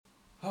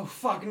Oh,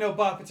 fuck, no,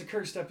 Bop, it's a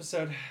cursed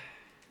episode.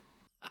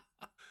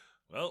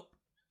 Well.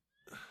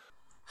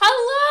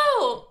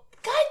 Hello!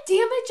 God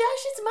damn it,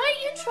 Josh, it's my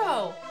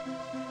intro!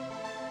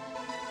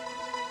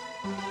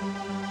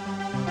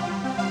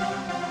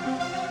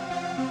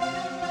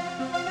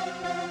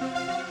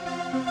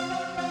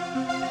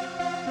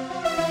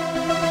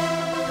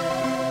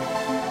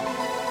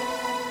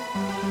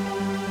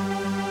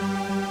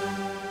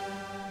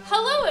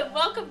 Hello and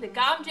welcome to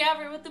Gom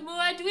Jabber with the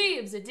Muad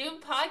Dweebs, a Doom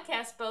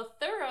podcast both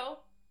thorough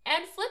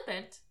and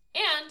flippant,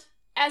 and,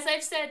 as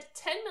I've said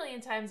 10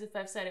 million times if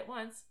I've said it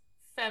once,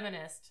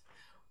 feminist.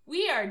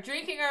 We are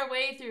drinking our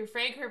way through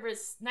Frank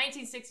Herbert's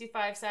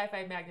 1965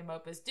 sci-fi magnum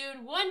opus,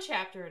 Dune, one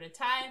chapter at a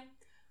time,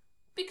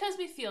 because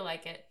we feel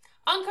like it,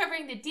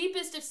 uncovering the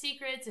deepest of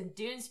secrets and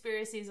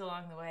Dune-spiracies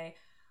along the way.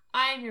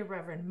 I am your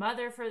Reverend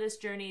Mother for this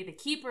journey, the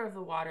keeper of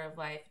the water of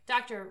life,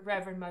 Dr.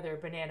 Reverend Mother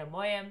Banana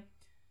Moyam,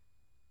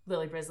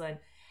 Lily Brislin.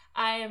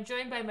 I am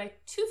joined by my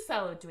two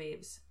fellow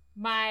dweebs,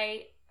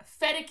 my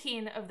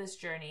Fedekeen of this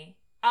journey,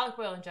 Alec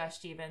Boyle and Josh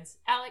Stevens.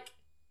 Alec,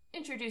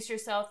 introduce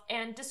yourself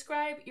and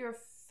describe your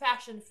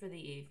fashion for the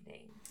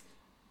evening.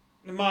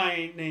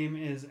 My name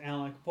is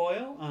Alec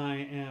Boyle. I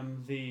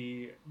am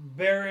the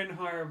Baron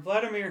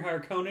Vladimir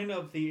Harkonnen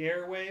of the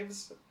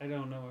airwaves. I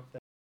don't know if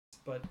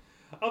that's, but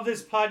of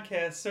this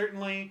podcast,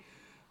 certainly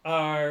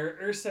our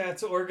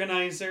ersatz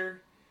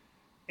organizer,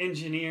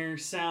 engineer,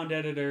 sound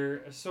editor,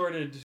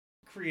 assorted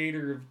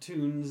creator of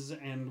tunes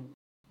and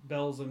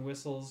bells and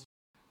whistles.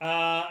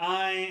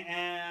 I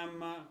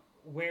am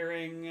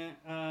wearing,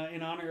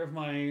 in honor of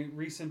my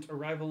recent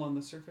arrival on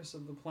the surface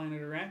of the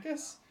planet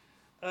Arrakis,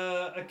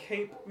 a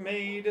cape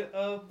made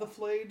of the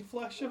flayed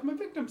flesh of my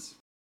victims.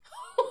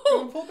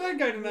 Going full bad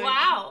guy tonight.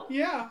 Wow.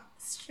 Yeah,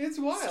 it's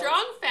wild.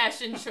 Strong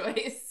fashion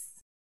choice.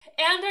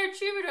 And our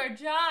troubadour,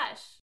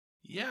 Josh.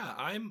 Yeah,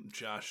 I'm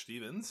Josh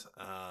Stevens,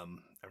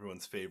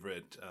 everyone's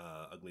favorite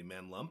ugly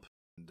man lump,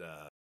 and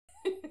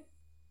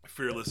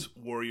fearless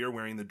warrior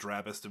wearing the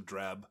drabbest of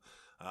drab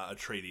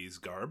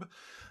Atreides garb,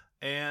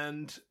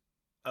 and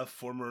a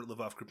former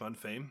Live Group on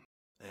fame.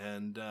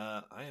 And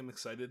I am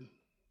excited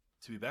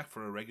to be back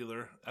for a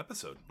regular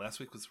episode. Last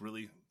week was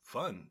really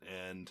fun,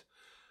 and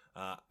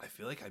I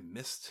feel like I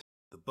missed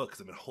the book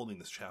because I've been holding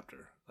this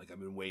chapter. Like, I've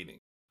been waiting.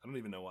 I don't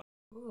even know why.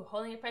 Ooh,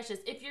 holding it precious.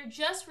 If you're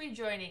just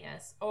rejoining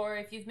us, or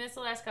if you've missed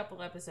the last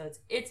couple episodes,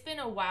 it's been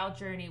a wild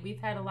journey.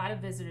 We've had a lot of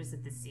visitors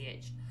at the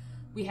CH.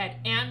 We had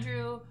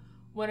Andrew,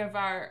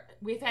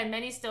 we've had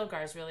many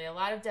Stilgars, really. A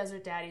lot of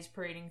desert daddies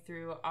parading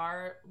through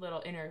our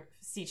little inner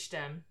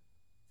Siechdom.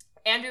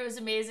 Andrew was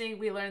amazing.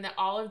 We learned that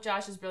all of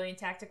Josh's brilliant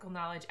tactical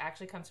knowledge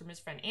actually comes from his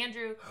friend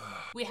Andrew.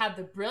 We had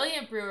the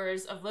brilliant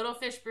brewers of Little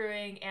Fish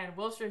Brewing and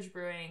Wolf's Ridge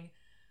Brewing.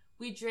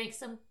 We drank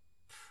some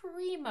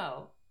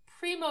primo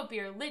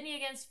beer, Litany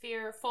Against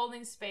Fear,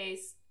 Folding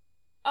Space.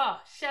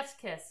 Oh, chef's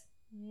kiss.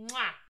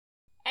 Mwah.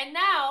 And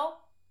now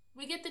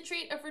we get the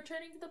treat of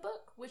returning to the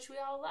book, which we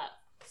all love.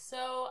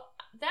 So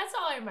that's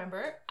all I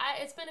remember.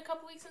 It's been a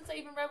couple weeks since I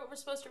even read what we're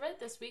supposed to read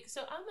this week,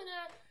 so I'm going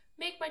to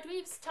make my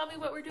dweebs tell me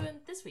what we're doing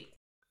this week.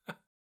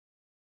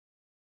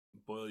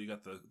 Boyle, you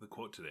got the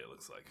quote today, it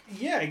looks like.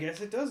 Yeah, I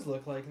guess it does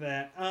look like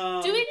that.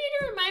 Do we need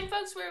to remind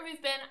folks where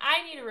we've been?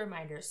 I need a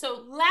reminder.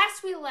 So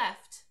last we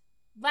left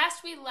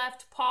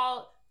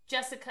Paul,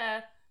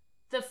 Jessica,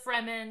 the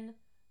Fremen,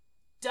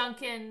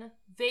 Duncan,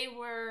 they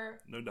were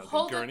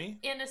Gurney?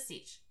 In a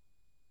siege.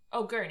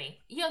 Oh, Gurney.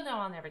 You'll know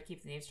I'll never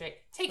keep the name straight.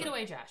 Take it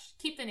away, Josh.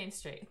 Keep the name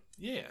straight.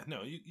 Yeah,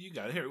 no, you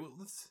got it.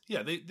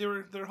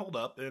 Here, they're holed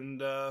up,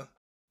 and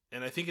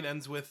I think it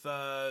ends with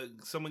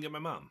someone get my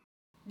mom.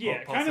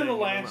 Yeah, Paul kind of the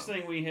saying, last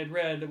thing we had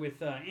read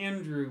with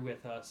Andrew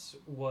with us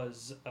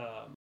was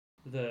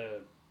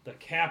the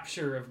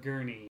capture of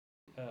Gurney,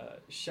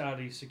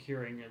 shoddy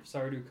securing of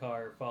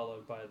Sardaukar,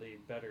 followed by the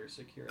better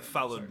securing.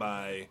 Followed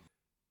by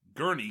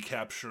Gurney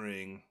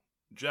capturing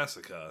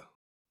Jessica.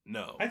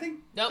 No. I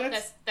think nope,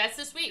 that's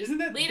this week. Isn't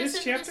that Lead this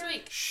us chapter? This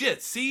week.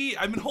 Shit, see?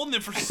 I've been holding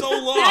it for so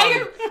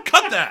long.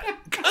 Cut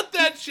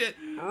that shit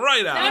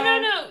right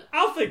out. No.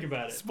 I'll think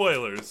about it.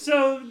 Spoilers.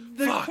 So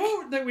the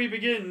quote that we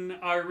begin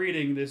our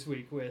reading this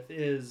week with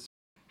is,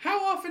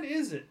 how often it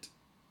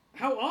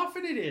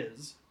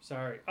is.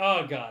 Sorry.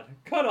 Oh God.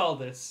 Cut all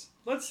this.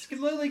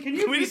 Lily, can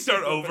we just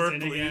start over,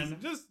 please? Again?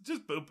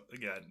 Just boop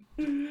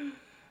again.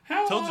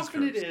 How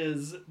often it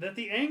is that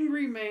the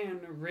angry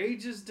man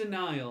rages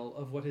denial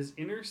of what his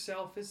inner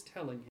self is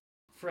telling him.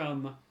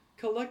 From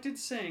Collected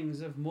Sayings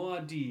of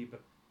Muad'Dib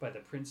by the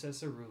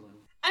Princess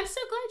Irulan. I'm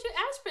so glad you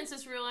asked,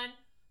 Princess Irulan.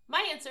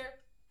 My answer,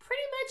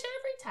 pretty much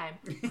every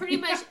time. Pretty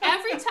much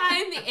every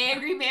time the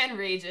angry man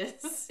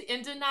rages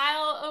in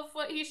denial of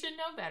what he should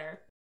know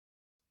better.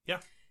 Yeah.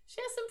 She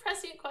has some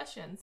prescient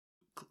questions.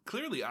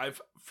 Clearly,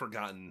 I've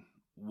forgotten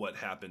what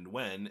happened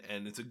when,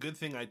 and it's a good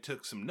thing I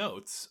took some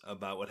notes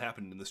about what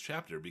happened in this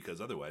chapter,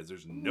 because otherwise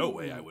there's no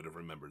way I would have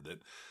remembered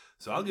it.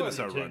 So I'll give us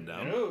our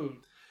rundown.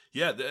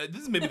 Yeah,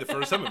 this is maybe the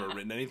first time I've ever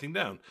written anything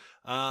down.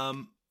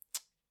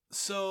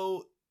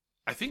 So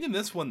I think in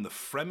this one, the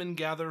Fremen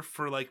gather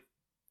for like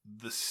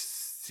the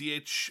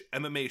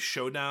MMA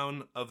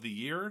showdown of the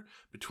year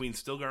between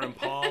Stilgar and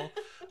Paul.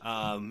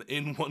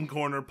 In one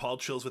corner, Paul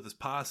chills with his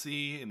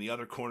posse. In the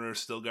other corner,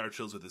 Stilgar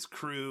chills with his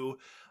crew.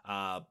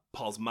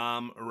 Paul's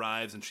mom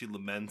arrives and she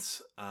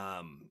laments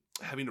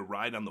having to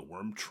ride on the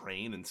worm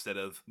train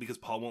because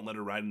Paul won't let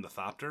her ride in the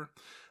Thopter.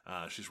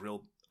 She's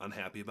real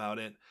unhappy about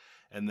it.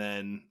 And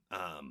then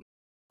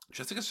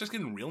Jessica's just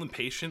getting real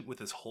impatient with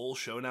this whole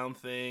showdown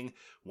thing,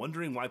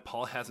 wondering why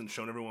Paul hasn't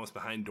shown everyone what's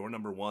behind door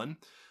number 1.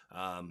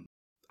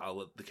 I'll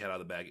let the cat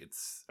out of the bag.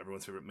 It's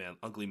everyone's favorite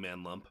ugly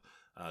man lump,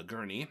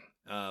 Gurney.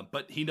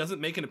 But he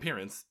doesn't make an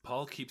appearance.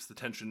 Paul keeps the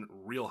tension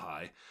real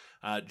high.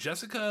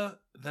 Jessica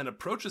then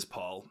approaches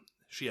Paul.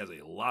 She has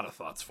a lot of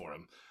thoughts for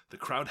him. The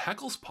crowd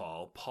heckles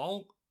Paul.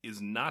 Paul is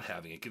not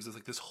having it. Gives us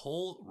like this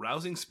whole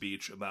rousing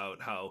speech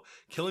about how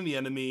killing the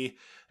enemy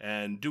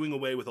and doing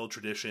away with old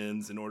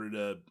traditions in order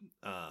to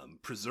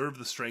preserve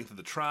the strength of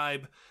the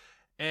tribe.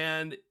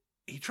 And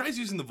he tries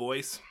using the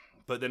voice,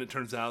 but then it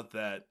turns out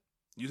that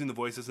using the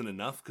voice isn't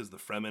enough because the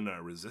Fremen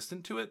are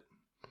resistant to it.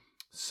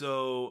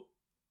 So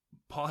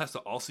Paul has to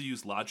also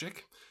use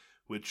logic,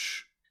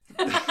 which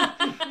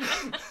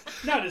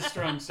not his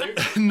strong suit.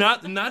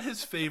 not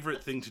his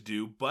favorite thing to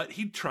do, but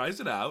he tries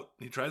it out.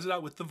 He tries it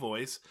out with the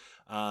voice.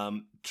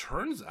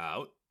 Turns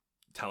out,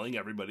 telling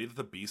everybody that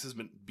the beast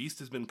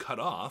has been cut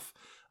off,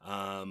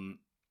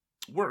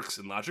 works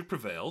and logic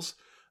prevails.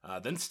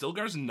 Then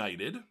Stilgar's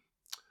knighted.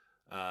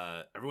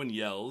 Everyone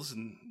yells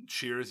and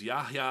cheers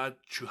Yahya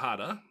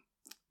Chuhada.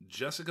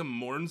 Jessica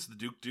mourns the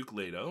Duke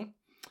Leto.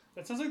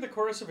 That sounds like the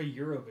chorus of a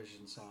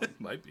Eurovision song. It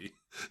might be.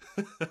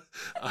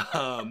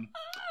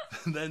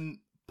 Then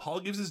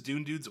Paul gives his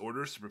Dune Dudes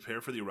orders to prepare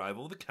for the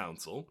arrival of the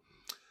council.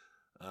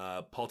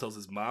 Paul tells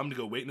his mom to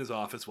go wait in his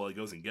office while he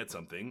goes and gets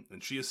something.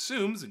 And she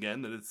assumes,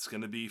 again, that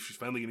she's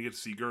finally going to get to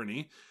see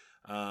Gurney.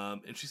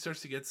 And she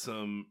starts to get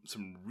some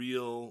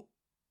real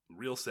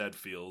sad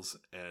feels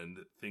and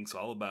thinks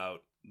all about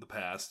the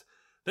past.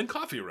 Then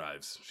coffee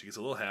arrives. She gets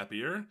a little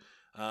happier.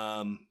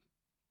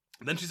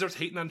 Then she starts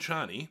hating on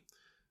Chani,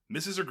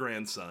 misses her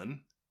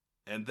grandson,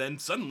 and then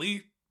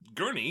suddenly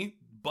Gurney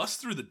busts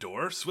through the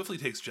door, swiftly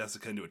takes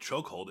Jessica into a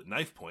chokehold at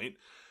knife point.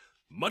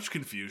 Much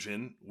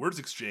confusion, words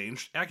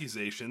exchanged,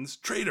 accusations,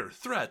 traitor,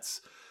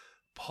 threats.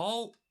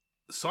 Paul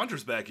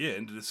saunters back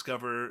in to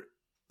discover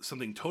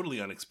something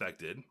totally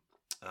unexpected.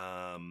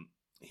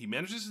 He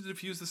manages to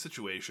defuse the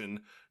situation.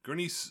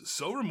 Gurney's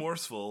so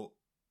remorseful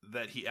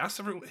that he asks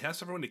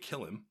everyone to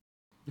kill him.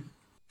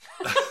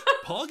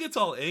 Paul gets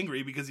all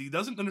angry because he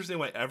doesn't understand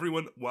why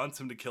everyone wants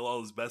him to kill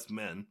all his best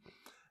men.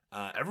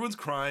 Everyone's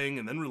crying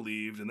and then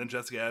relieved, and then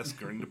Jessica asks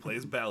Gurney to play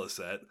his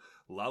balisette.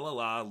 La la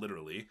la,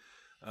 literally.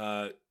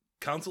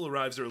 Council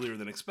arrives earlier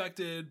than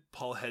expected.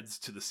 Paul heads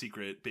to the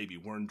secret baby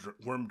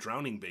worm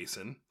drowning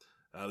basin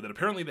that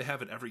apparently they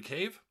have at every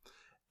cave.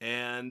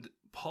 And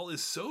Paul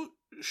is so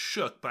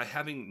shook by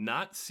having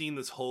not seen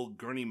this whole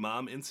Gurney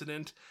mom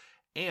incident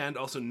and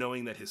also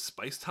knowing that his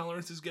spice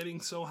tolerance is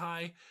getting so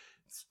high,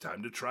 it's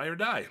time to try or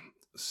die.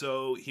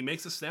 So he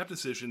makes a snap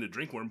decision to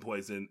drink worm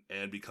poison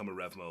and become a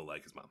Revmo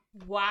like his mom.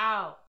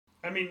 Wow.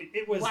 I mean,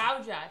 it was...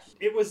 Wow, Josh.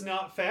 It was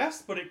not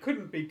fast, but it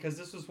couldn't be because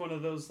this was one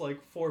of those,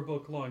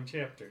 4-book long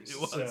chapters. It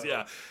was,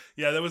 yeah.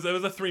 Yeah, that was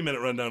a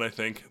 3-minute rundown, I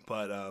think.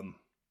 But,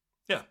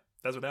 yeah,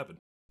 that's what happened.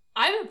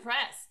 I'm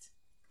impressed.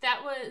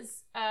 That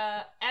was,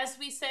 as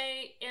we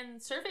say in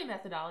survey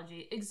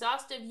methodology,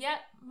 exhaustive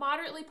yet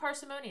moderately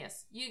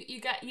parsimonious.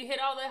 You hit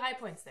all the high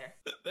points there.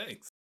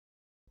 Thanks.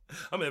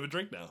 I'm gonna have a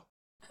drink now.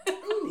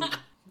 Ooh,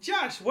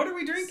 Josh, what are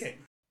we drinking?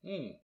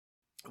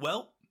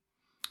 Well,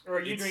 or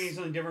are you drinking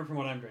something different from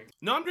what I'm drinking?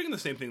 No, I'm drinking the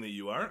same thing that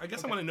you are. I guess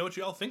okay. I want to know what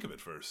you all think of it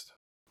first.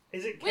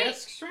 Is it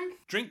cask strength?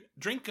 Drink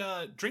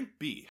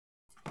B.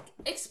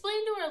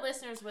 Explain to our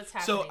listeners what's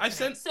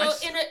happening. So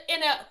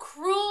in a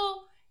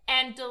cruel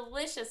and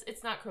delicious,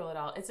 it's not cruel at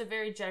all. It's a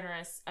very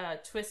generous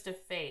twist of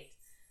fate.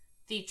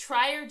 The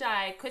try or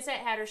die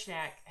Kwisatz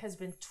Haderschnack has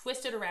been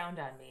twisted around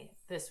on me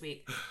this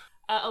week.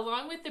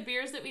 Along with the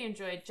beers that we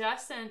enjoyed,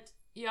 Josh sent,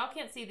 y'all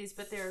can't see these,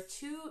 but there are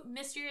 2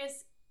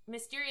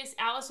 mysterious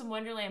Alice in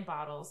Wonderland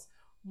bottles.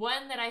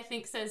 One that I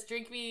think says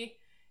drink me,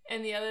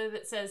 and the other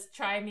that says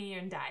try me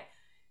and die.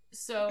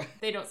 So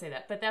they don't say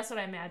that, but that's what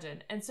I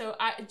imagine. And so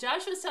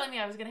Josh was telling me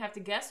I was going to have to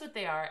guess what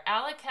they are.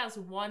 Alec has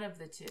one of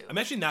the 2. I'm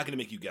actually not going to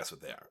make you guess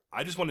what they are.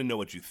 I just want to know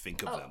what you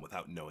think of them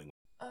without knowing.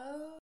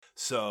 Oh.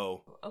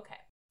 So okay.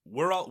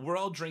 We're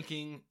all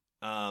drinking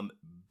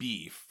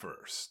B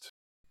first.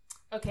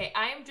 Okay,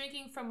 I am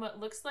drinking from what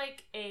looks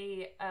like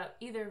a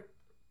either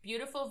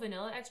beautiful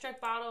vanilla extract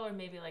bottle or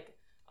maybe like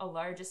a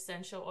large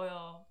essential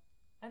oil.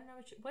 I don't know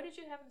what did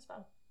you have in this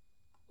bottle?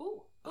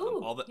 Ooh,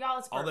 y'all, it's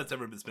bourbon. All that's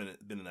ever been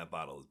in that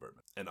bottle is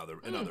bourbon and other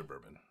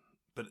bourbon,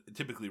 but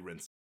typically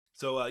rinsed.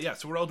 So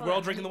so we're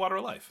all drinking the water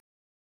of life.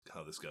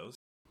 How this goes,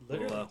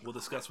 we'll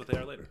discuss what they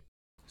are later.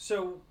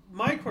 So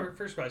my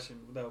first question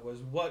though was,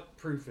 what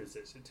proof is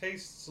this? It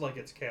tastes like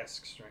it's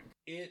cask strength.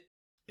 It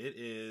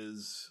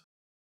is.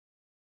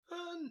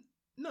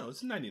 No,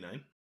 it's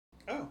 99.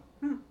 Oh,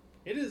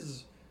 It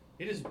is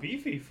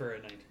beefy for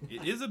a 99.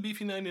 It is a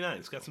beefy 99.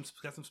 It's got some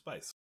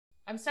spice.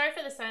 I'm sorry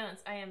for the silence.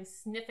 I am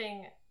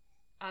sniffing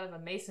out of a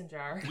mason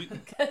jar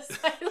because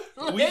I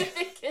live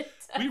in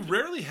Kentucky. We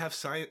rarely have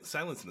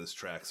silence in this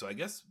track, so I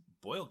guess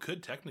Boyle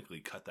could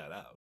technically cut that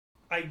out.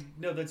 I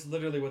know that's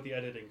literally what the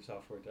editing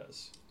software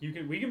does.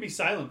 We can be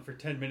silent for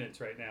 10 minutes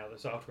right now. The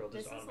software will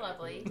just This is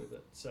automatically lovely. remove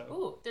it. So.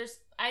 Ooh,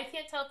 I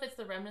can't tell if it's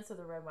the remnants of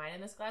the red wine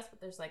in this glass, but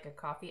there's like a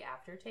coffee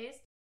aftertaste.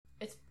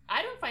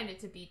 I don't find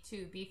it to be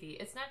too beefy.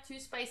 It's not too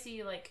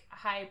spicy, like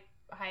high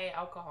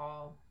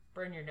alcohol,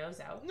 burn your nose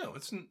out. No,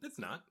 it's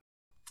not.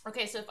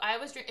 Okay, so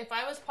if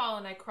I was Paul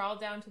and I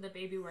crawled down to the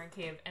baby worm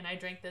cave and I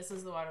drank this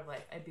as the water of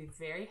life, I'd be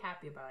very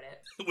happy about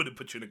it. Would it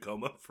put you in a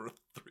coma for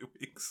 3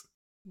 weeks?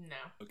 No.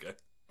 Okay.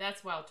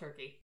 That's wild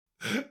turkey.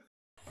 Is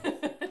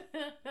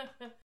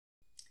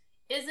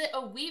it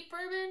a wheat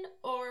bourbon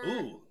or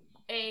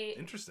a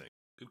interesting.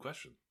 Good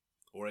question.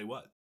 Or a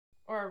what?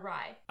 Or a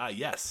rye?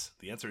 Yes.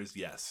 The answer is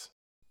yes.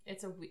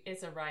 It's a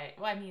rye.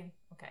 Well, I mean,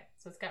 okay,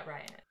 so it's got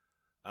rye in it.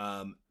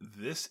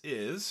 This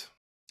is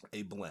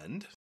a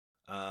blend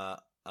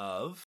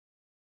of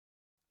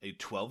a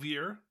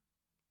 12-year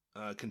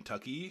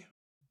Kentucky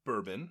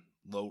bourbon,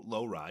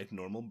 low rye,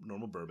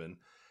 normal bourbon,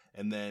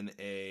 and then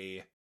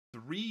a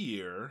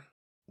 3-year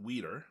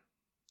wheater,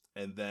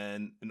 and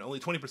only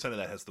 20% of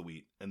that has the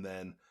wheat, and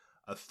then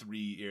a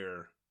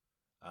 3-year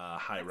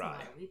high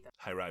rye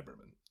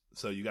bourbon.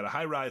 So you got a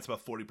high rye, it's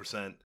about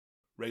 40%,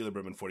 regular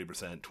bourbon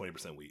 40%,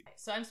 20% wheat.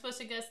 So I'm supposed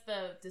to guess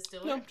the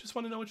distiller? No, just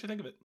want to know what you think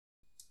of it.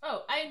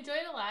 Oh, I enjoy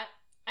it a lot.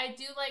 I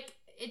do like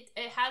it.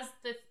 It has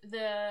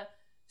the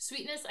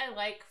sweetness I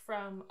like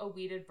from a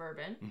wheated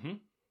bourbon. Mm-hmm.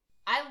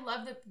 I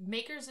love the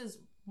makers is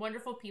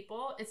wonderful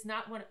people. It's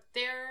not one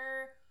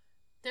they're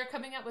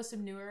coming up with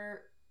some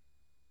newer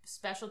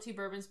specialty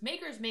bourbons.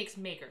 Makers makes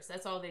makers.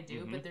 That's all they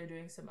do, but they're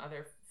doing some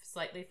other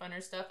slightly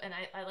funner stuff. And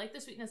I like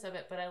the sweetness of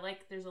it, but I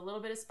like there's a little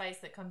bit of spice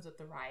that comes with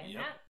the rye in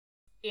that.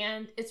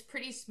 And it's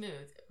pretty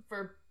smooth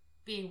for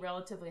being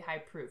relatively high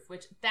proof,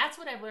 which that's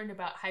what I've learned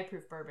about high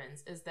proof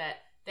bourbons is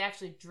that they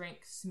actually drink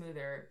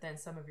smoother than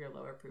some of your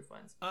lower proof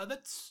ones.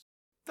 That's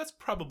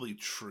probably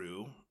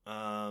true.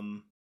 Yeah,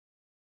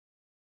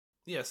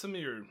 some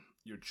of your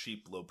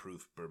cheap low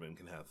proof bourbon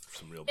can have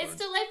some real burn. It's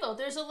delightful.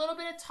 There's a little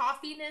bit of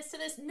toffiness to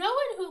this. No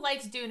one who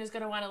likes Dune is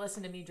going to want to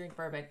listen to me drink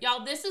bourbon.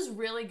 Y'all, this is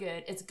really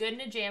good. It's good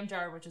in a jam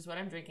jar, which is what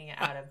I'm drinking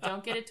it out of.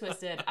 Don't get it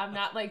twisted. I'm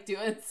not like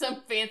doing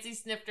some fancy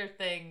snifter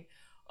thing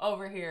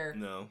over here.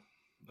 No.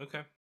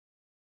 Okay.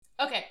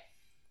 Okay.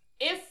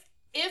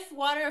 If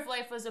Water of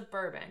Life was a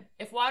bourbon,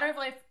 if Water of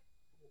Life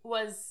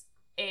was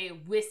a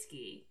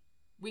whiskey,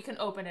 we can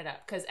open it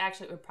up because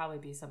actually it would probably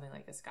be something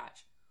like a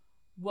scotch.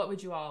 What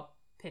would you all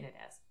pin it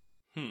as?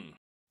 I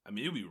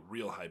mean, it would be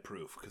real high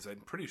proof because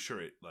I'm pretty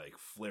sure it like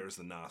flares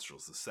the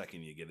nostrils the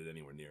second you get it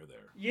anywhere near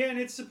there. Yeah, and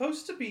it's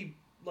supposed to be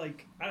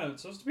like, I don't know,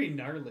 it's supposed to be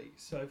gnarly.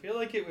 So I feel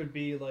like it would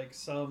be like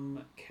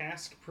some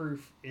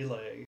cask-proof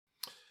Islay.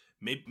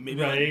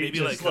 Maybe right?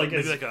 like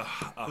a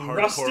hardcore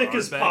rustic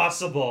as Ardbeg.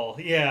 Possible.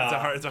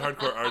 Yeah, it's a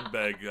hardcore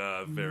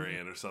Ardbeg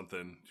variant or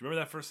something. Do you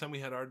remember that first time we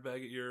had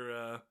Ardbeg at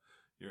your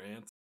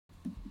aunt's?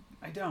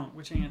 I don't.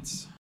 Which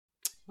aunts?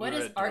 What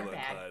is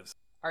Ardbeg?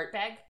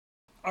 Ardbeg?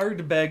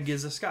 Ardbeg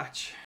is a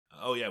scotch.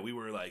 Oh yeah, we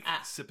were like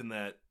sipping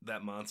that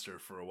monster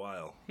for a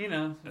while. You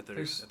know, at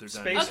their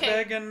Space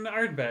Beg and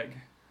Ardbeg.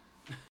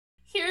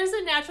 Here's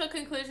a natural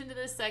conclusion to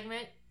this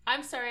segment.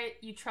 I'm sorry,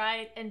 you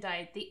tried and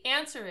died. The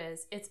answer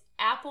is it's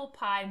apple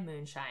pie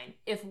moonshine.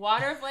 If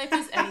Water of Life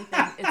is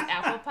anything, it's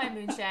apple pie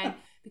moonshine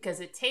because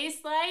it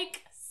tastes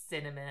like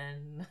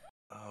cinnamon.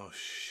 Oh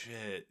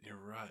shit, you're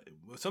right.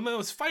 Something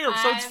was fire.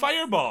 So it's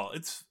Fireball.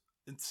 It's.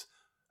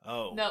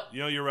 Oh no.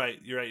 You know, you're right.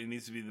 It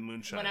needs to be the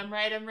moonshine. When I'm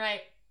right, I'm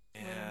right.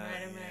 Yeah,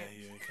 I'm right.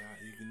 You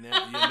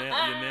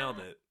nailed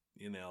it.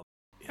 Yeah.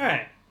 All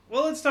right.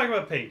 Well, let's talk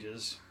about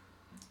pages.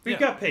 We've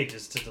got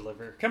pages to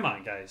deliver. Come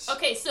on, guys.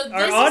 Okay, so this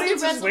our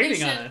audience is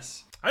waiting on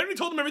us. I already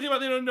told them everything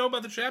they don't know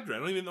about the chapter. I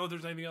don't even know if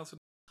there's anything else.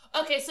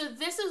 Okay, so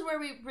this is where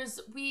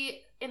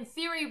we in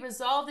theory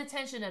resolve the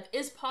tension of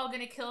is Paul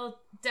going to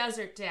kill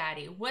Desert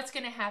Daddy? What's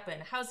going to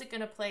happen? How's it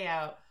going to play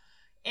out?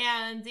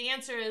 And the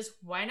answer is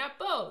why not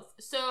both?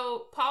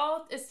 So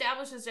Paul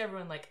establishes to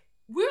everyone like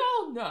we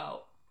all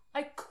know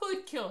I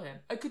could kill him.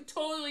 I could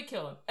totally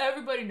kill him.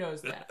 Everybody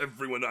knows that.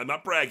 Everyone. I'm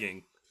not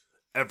bragging.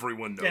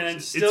 Everyone knows. And then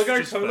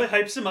Stilgar totally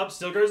hypes him up.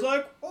 Stilgar's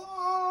like,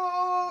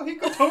 "Oh, he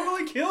could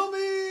totally kill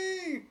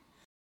me."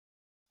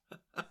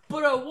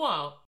 But I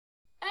won't.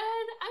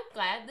 And I'm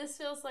glad this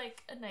feels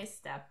like a nice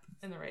step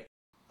in the right.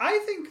 I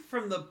think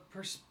from the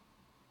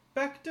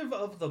perspective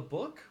of the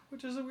book,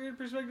 which is a weird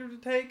perspective to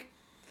take,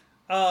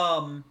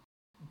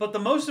 but the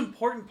most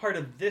important part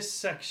of this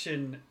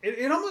section,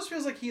 it almost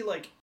feels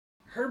like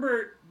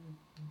Herbert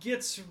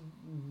gets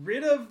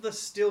rid of the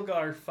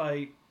Stilgar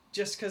fight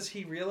just because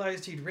he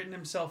realized he'd written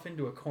himself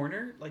into a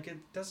corner. Like, it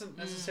doesn't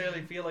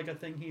necessarily feel like a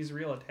thing he's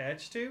real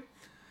attached to.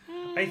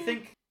 I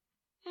think...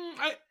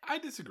 I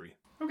disagree.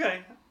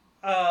 Okay.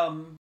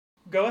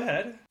 Go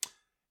ahead.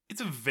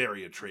 It's a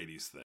very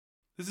Atreides thing.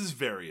 This is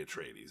very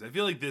Atreides. I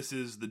feel like this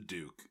is the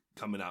Duke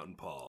coming out in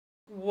Paul.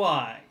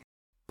 Why?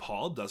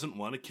 Paul doesn't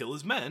want to kill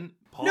his men.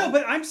 No,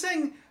 but I'm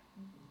saying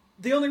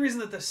the only reason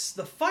that the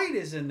fight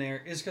is in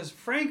there is because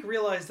Frank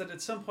realized that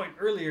at some point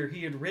earlier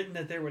he had written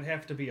that there would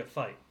have to be a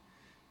fight.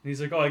 And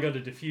he's like, oh, I got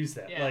to defuse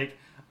that. Yeah. Like,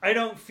 I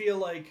don't feel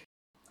like...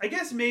 I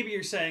guess maybe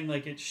you're saying,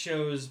 like, it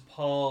shows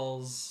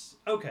Paul's...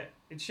 Okay,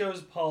 it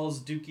shows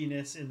Paul's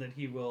dookiness in that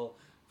he will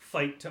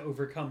fight to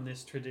overcome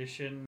this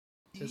tradition.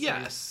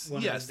 Yes.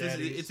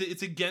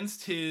 It's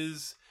against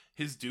his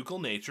ducal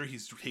nature.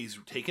 He's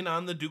taken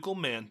on the ducal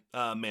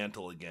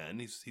mantle again.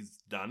 He's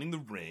donning the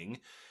ring.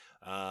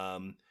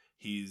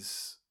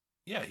 He's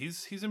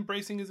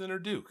embracing his inner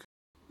duke.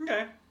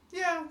 Okay.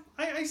 Yeah,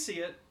 I see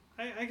it.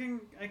 I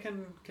can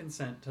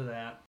consent to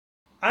that.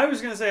 I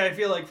was going to say, I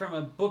feel like from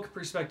a book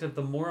perspective,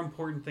 the more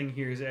important thing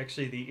here is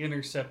actually the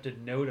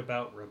intercepted note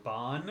about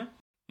Raban.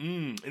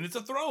 And it's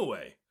a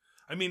throwaway.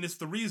 I mean, it's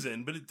the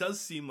reason, but it does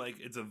seem like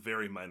it's a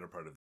very minor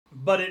part of it.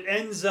 But it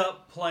ends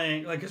up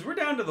playing, like, because we're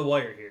down to the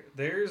wire here.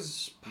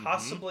 There's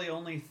possibly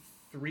only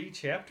 3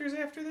 chapters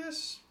after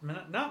this?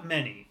 Not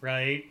many,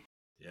 right?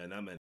 Yeah,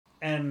 not many.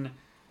 And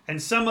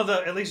some of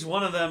the, at least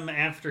one of them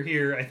after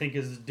here, I think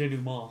is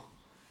denouement.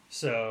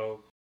 So...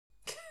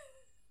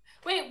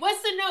 Wait,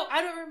 what's the note?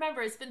 I don't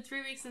remember. It's been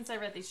 3 weeks since I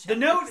read these chapters.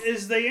 The note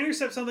is they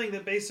intercept something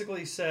that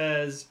basically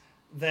says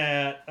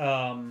that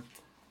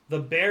the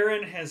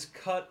Baron has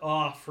cut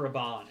off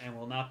Raban and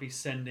will not be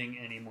sending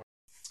any more.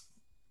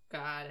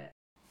 Got it.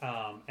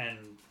 And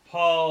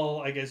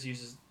Paul, I guess,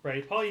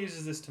 Paul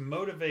uses this to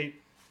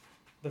motivate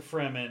the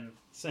Fremen,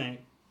 saying,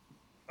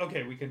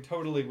 okay, we can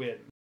totally win.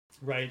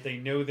 Right? They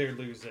know they're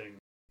losing.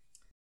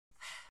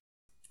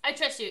 I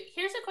trust you.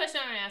 Here's a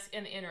question I want to ask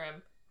in the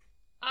interim.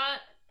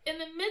 In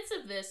the midst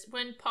of this,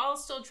 when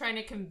Paul's still trying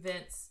to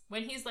convince,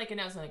 when he's like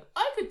announcing, like,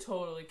 I could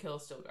totally kill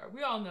Stilgar.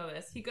 We all know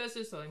this. He goes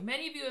through something.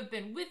 Many of you have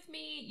been with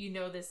me. You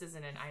know this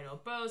isn't an idle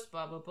boast,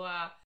 blah, blah,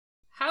 blah.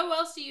 How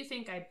else do you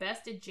think I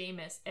bested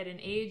Jameis at an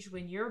age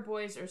when your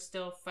boys are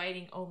still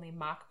fighting only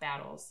mock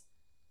battles?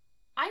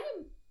 I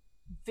am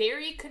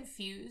very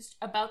confused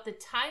about the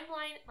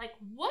timeline. Like,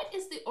 what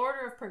is the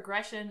order of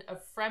progression of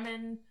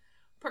Fremen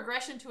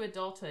progression to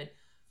adulthood?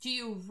 Do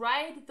you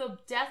ride the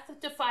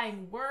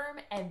death-defying worm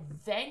and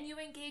then you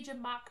engage in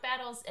mock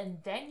battles and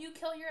then you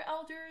kill your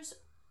elders?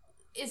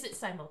 Is it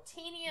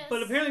simultaneous?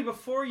 But apparently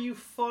before you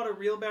fought a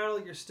real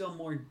battle, you're still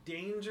more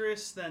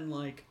dangerous than,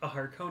 like, a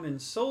Harkonnen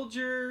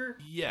soldier.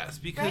 Yes,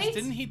 because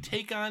didn't he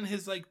take on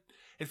his, like...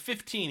 At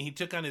 15, he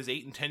took on his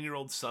 8 and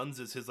 10-year-old sons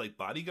as his, like,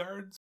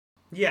 bodyguards?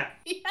 Yeah.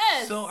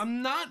 Yes! So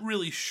I'm not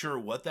really sure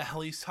what the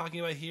hell he's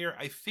talking about here.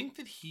 I think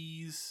that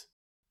he's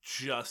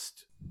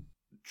just...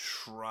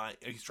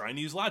 He's trying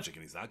to use logic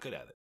and he's not good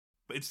at it,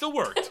 but it still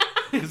worked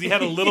because he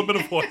had a little bit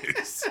of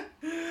voice.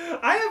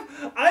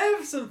 I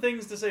have some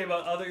things to say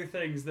about other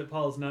things that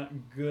Paul's not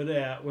good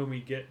at when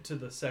we get to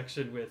the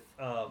section with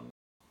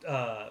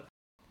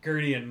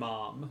Gertie and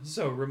Mom.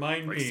 So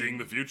remind me. Seeing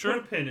the future?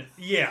 Put a pin in.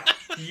 Yeah.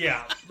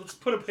 Let's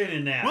put a pin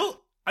in that.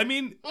 Well, I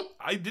mean,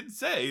 I did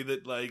say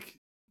that, like,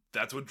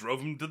 that's what drove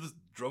him to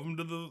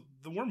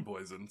the worm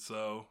poison.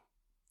 So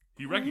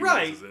he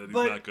recognizes it. He's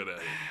not good at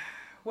it.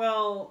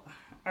 Well,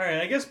 all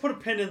right. I guess put a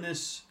pin in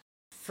this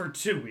for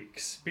 2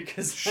 weeks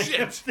because I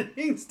have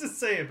things to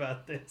say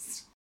about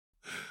this.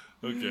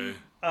 Okay.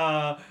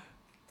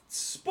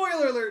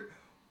 Spoiler alert.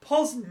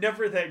 Paul's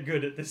never that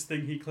good at this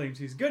thing he claims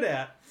he's good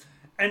at.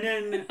 And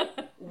then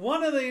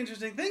one of the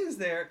interesting things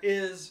there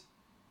is,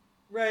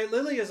 right,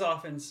 Lily has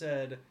often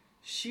said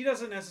she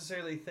doesn't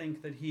necessarily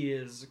think that he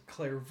is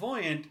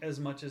clairvoyant as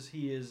much as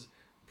he is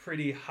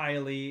pretty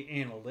highly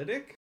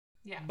analytic.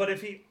 Yeah. But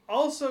if he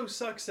also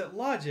sucks at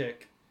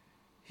logic,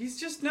 he's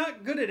just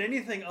not good at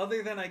anything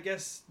other than, I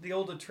guess, the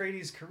old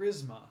Atreides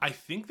charisma. I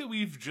think that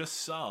we've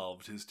just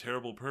solved his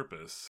terrible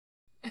purpose.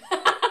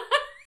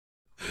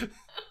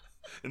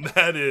 And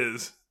that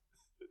is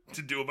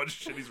to do a bunch of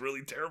shit he's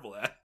really terrible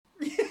at.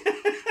 Maybe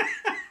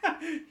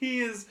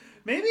he is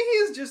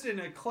just in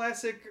a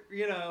classic,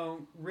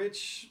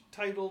 rich,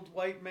 titled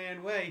white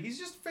man way. He's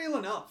just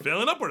failing up.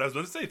 Failing upward, I was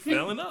about to say,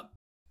 failing up.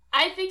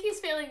 I think he's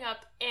failing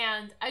up,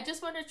 and I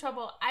just want to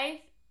trouble.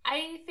 I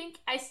think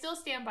I still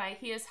stand by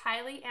he is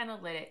highly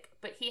analytic,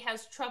 but he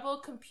has trouble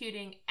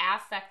computing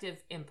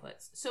affective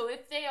inputs. So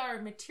if they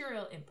are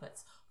material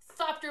inputs,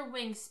 thopter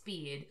wing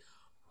speed,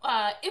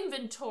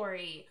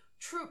 inventory,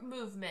 troop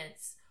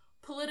movements,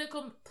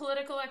 political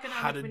economic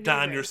how to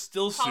don your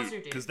still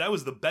suit, because that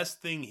was the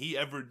best thing he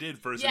ever did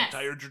for his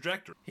entire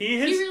trajectory. He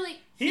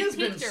has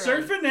been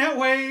surfing that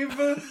wave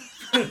for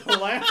the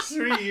last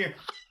 3 years.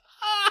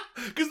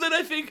 Because then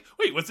I think,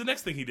 wait, what's the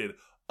next thing he did?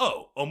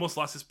 Oh, almost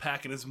lost his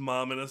pack and his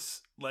mom in a,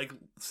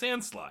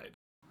 sand slide.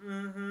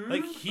 Mm-hmm.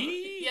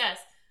 Yes.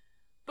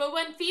 But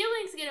when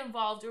feelings get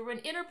involved, or when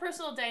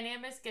interpersonal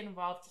dynamics get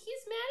involved,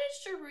 he's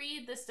managed to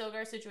read the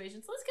Stilgar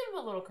situation. So let's give him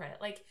a little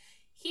credit.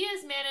 He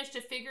has managed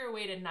to figure a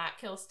way to not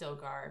kill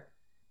Stilgar.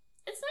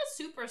 It's not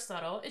super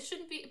subtle. It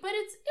shouldn't be, but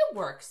it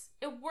works.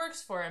 It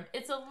works for him.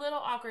 It's a little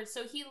awkward.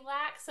 So he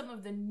lacks some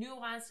of the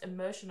nuanced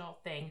emotional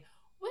thing,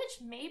 which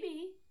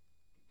maybe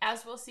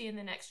as we'll see in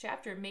the next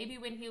chapter, maybe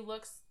when he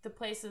looks the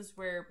places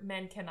where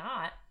men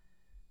cannot,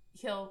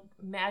 he'll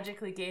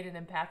magically gain an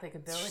empathic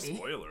ability.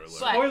 Spoiler alert.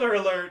 Spoiler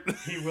alert,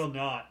 he will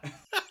not.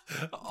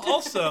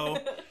 Also,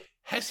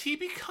 has he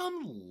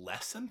become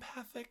less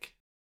empathic?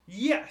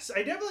 Yes,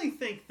 I definitely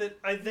think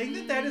that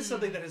that is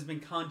something that has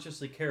been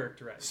consciously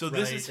characterized. So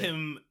this is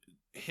him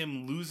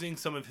losing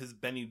some of his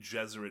Bene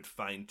Gesserit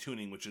fine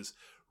tuning, which is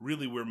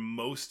really where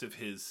most of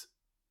his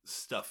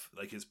stuff,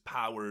 like his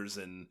powers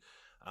and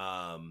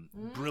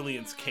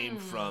brilliance, came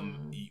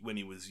from when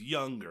he was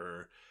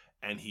younger,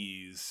 and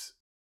he's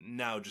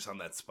now just on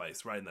that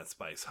spice, riding that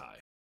spice high.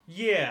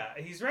 Yeah,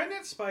 he's riding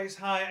that spice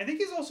high. I think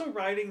he's also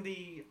riding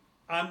the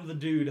I'm the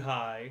dude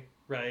high,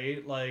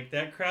 right? Like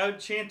that crowd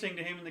chanting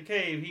to him in the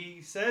cave.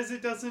 He says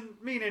it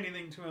doesn't mean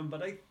anything to him,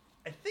 but I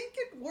think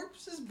it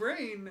warps his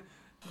brain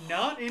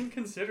not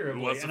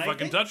inconsiderably. Who wants to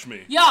fucking touch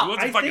me? Yo! Who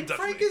wants to I fucking think touch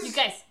Frank me? is, You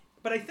guys.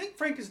 but I think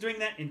Frank is doing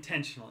that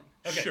intentionally.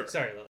 Okay, Sure.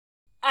 Sorry, Lily.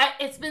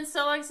 It's been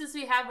so long since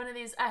we have one of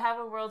these. I have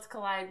a Worlds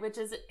Collide, which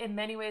is in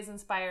many ways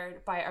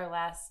inspired by our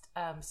last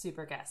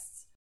super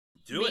guests.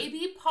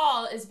 Maybe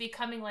Paul is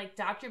becoming like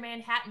Dr.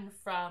 Manhattan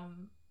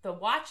from The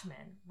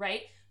Watchmen,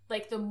 right?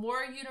 Like the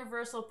more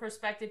universal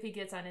perspective he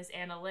gets on his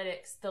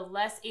analytics, the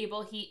less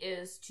able he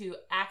is to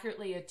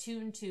accurately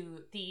attune to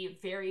the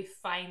very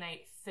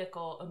finite,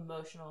 fickle,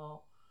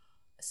 emotional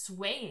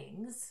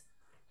swayings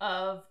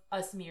of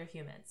us mere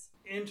humans.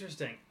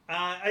 Interesting.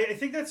 I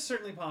think that's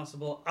certainly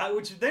possible.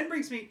 Which then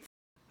brings me...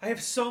 I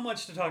have so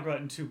much to talk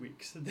about in 2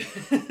 weeks.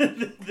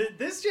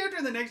 This chapter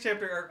and the next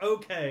chapter are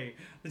okay.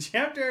 The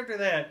chapter after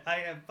that, I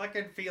have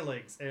fucking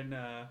feelings. And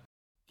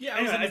yeah,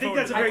 anyway, I think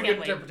that's a very good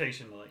wait.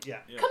 interpretation, Lily. Yeah.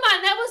 Come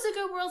on, that was a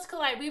good Worlds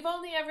Collide. We've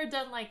only ever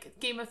done like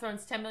Game of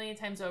Thrones 10 million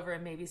times over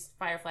and maybe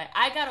Firefly.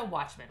 I got a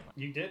Watchmen one.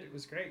 You did. It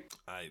was great.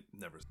 I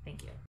never.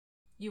 Thank you.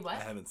 You what?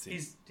 I haven't seen.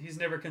 He's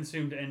never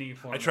consumed any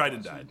form. I tried of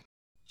and Watchmen. died.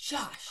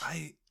 Josh.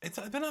 It's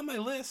been on my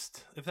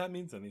list, if that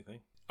means anything.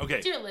 Okay.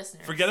 Dear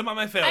listeners. Forget about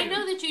my failure. I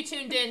know that you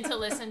tuned in to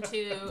listen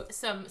to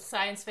some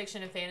science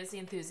fiction and fantasy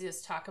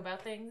enthusiasts talk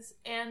about things,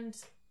 and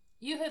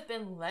you have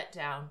been let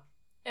down.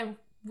 And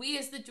we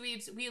as the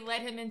dweebs, we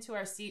let him into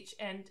our siege,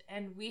 and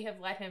we have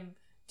let him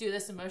do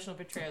this emotional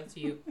betrayal to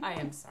you. I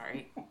am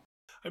sorry.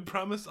 I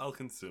promise I'll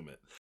consume it.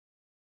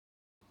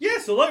 Yeah,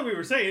 so like we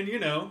were saying,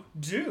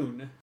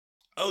 Dune.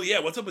 Oh yeah,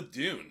 what's up with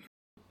Dune?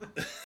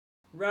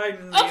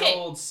 Riding the Okay.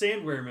 old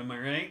sandworm, am I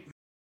right?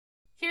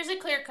 Here's a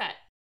clear cut.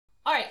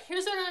 All right,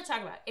 here's what I'm going to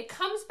talk about. It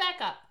comes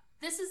back up.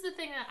 This is the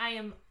thing that I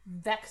am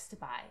vexed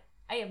by.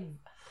 I am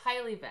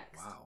highly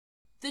vexed. Wow.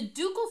 The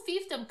ducal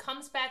fiefdom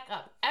comes back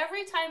up.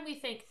 Every time we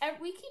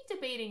keep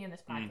debating in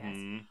this podcast.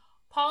 Mm-hmm.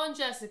 Paul and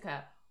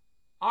Jessica,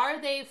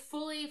 are they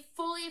fully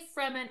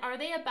Fremen? Are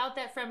they about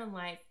that Fremen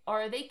life?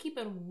 Or are they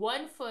keeping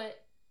 1 foot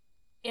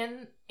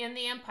in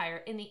the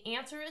Empire? And the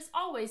answer is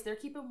always they're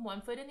keeping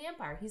 1 foot in the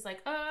Empire. He's like,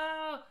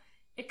 oh,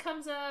 it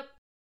comes up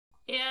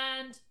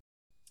and...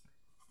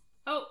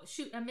 Oh,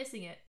 shoot, I'm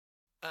missing it.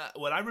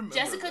 What I remember.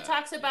 Jessica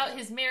talks about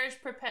his marriage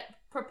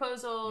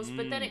proposals,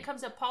 but then it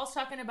comes up, Paul's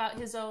talking about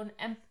his own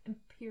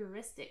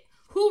imperialistic.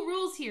 Who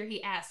rules here,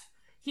 he asked.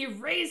 He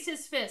raised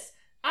his fist.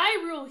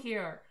 I rule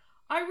here.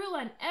 I rule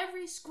on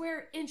every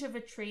square inch of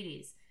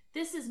Atreides.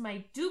 This is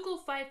my ducal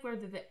fief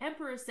whether the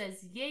emperor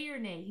says yay or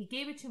nay. He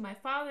gave it to my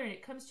father, and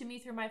it comes to me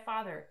through my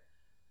father.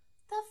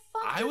 The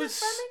fuck does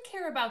the Fremen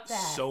care about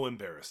that? So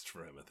embarrassed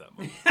for him at that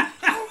moment.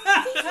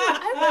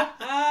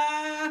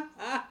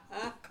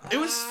 It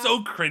was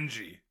so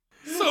cringy.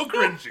 So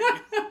cringy.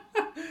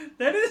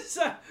 That is,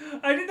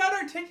 I did not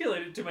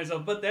articulate it to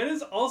myself, but that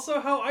is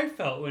also how I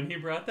felt when he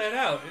brought that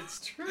out. It's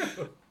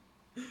true.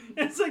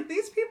 It's like,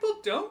 these people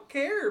don't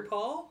care,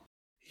 Paul.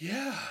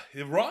 Yeah.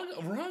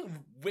 Wrong.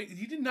 Wait,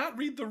 you did not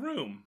read the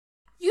room.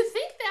 You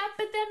think that,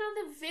 but then on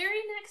the very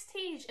next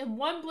page, in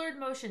one blurred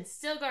motion,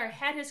 Stilgar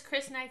had his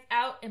crysknife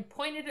out and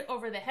pointed it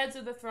over the heads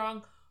of the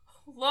throng.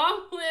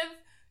 Long live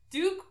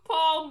Duke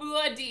Paul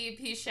Muad'Dib,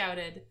 he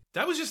shouted.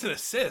 That was just an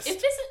assist.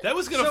 If this is, That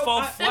was going to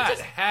fall flat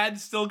had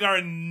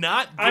Stilgar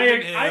not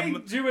given him... I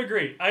do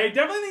agree. I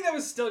definitely think that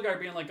was Stilgar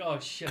being like, oh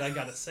shit, I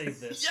gotta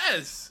save this.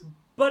 Yes!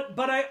 But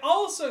I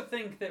also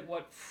think that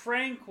what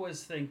Frank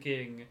was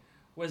thinking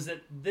was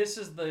that this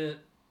is the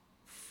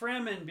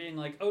Fremen being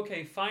like,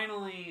 okay,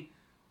 finally...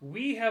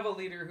 we have a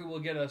leader who will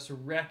get us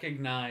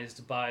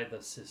recognized by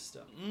the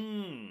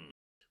system.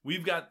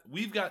 We've got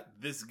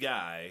this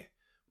guy,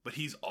 but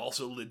he's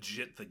also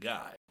legit the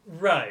guy.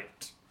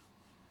 Right.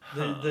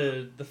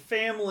 The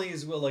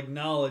families will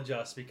acknowledge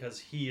us because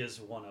he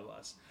is one of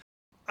us.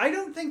 I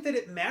don't think that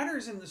it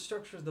matters in the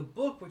structure of the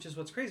book, which is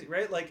what's crazy,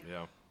 right? Like,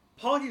 Yeah.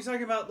 Paul keeps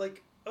talking about,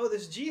 like, oh,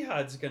 this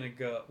jihad's gonna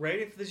go, right?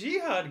 If the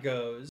jihad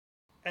goes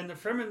and the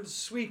Fremen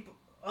sweep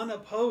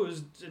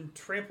unopposed and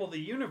trample the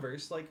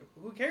universe, like,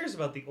 who cares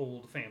about the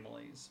old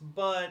families?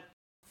 But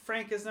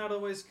Frank is not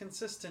always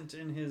consistent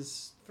in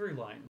his through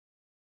line.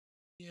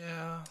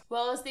 Yeah.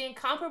 well, as the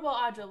incomparable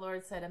Audre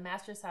Lorde said, a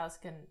master's house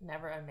can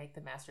never unmake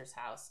the master's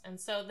house. And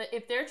so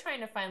if they're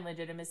trying to find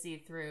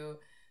legitimacy through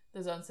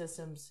the zone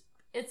systems,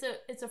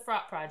 it's a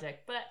fraught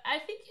project. But I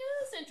think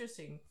it's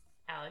interesting,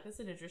 Alec. That's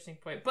an interesting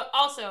point. But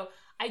also,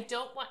 I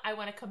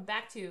want to come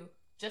back to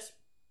just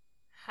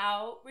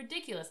how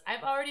ridiculous.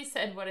 I've already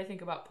said what I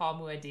think about Paul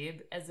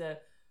Muad'Dib as a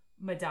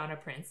Madonna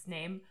Prince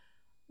name.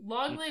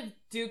 Long live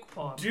Duke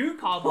Paul.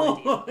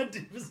 Paul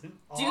Muad'Dib is an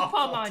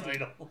awful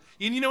title.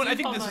 And you know what? I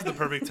think this is the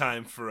perfect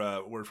time for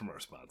a word from our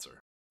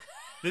sponsor.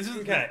 This is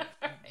okay.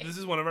 This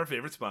is one of our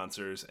favorite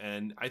sponsors,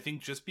 and I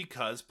think just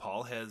because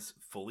Paul has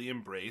fully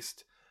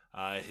embraced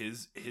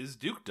his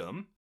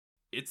dukedom,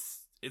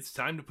 it's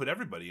time to put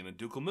everybody in a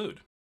ducal mood.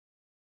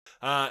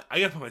 I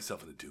gotta put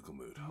myself in a ducal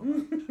mood.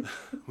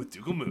 With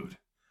Ducal Mood,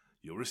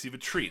 you'll receive a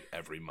treat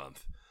every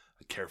month,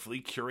 a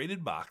carefully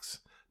curated box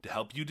to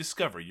help you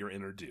discover your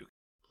inner duke.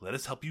 Let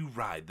us help you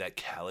ride that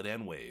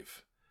Caladan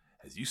wave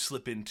as you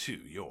slip into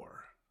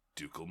your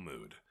ducal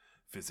mood.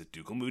 Visit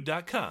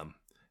ducalmood.com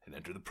and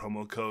enter the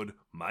promo code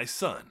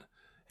MYSON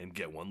and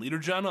get 1 Liter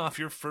John off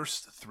your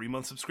first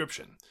 3-month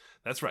subscription.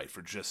 That's right,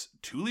 for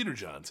just 2 Liter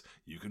Johns,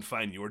 you can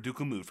find your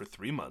ducal mood for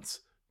 3 months.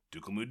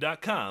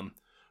 Ducalmood.com,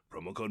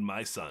 promo code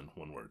MYSON,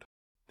 one word.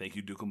 Thank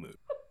you, Ducal Mood.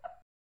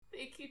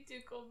 Thank you,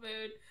 Ducal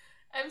Mood.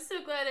 I'm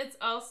so glad it's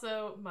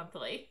also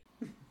monthly.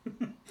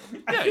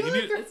 Yeah,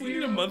 you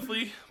need a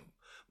monthly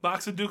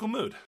box of Ducal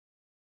Mood.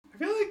 I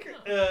feel like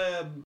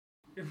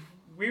if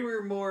we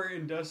were more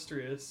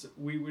industrious,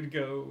 we would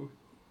go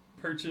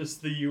purchase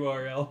the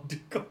URL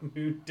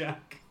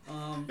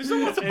ducalmood.com. If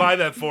someone wants to buy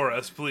that for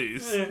us,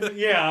 please.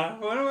 Yeah,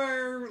 one of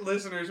our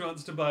listeners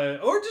wants to buy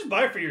it. Or just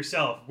buy it for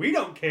yourself. We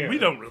don't care. We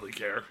don't really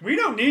care. We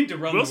don't need to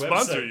run the website.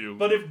 We'll sponsor you.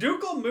 But if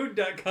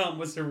ducalmood.com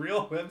was a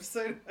real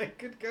website I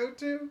could go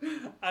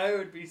to, I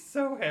would be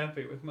so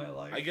happy with my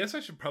life. I guess I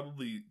should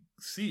probably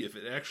see if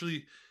it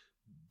actually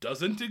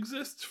doesn't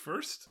exist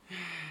first.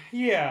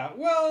 Yeah,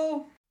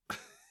 well...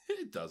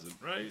 It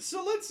doesn't, right?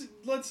 So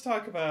let's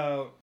talk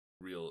about...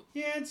 Real.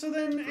 Yeah, and so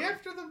then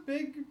after the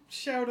big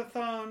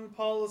shout-a-thon,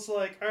 Paul is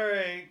like, all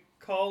right,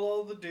 call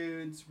all the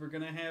dudes. We're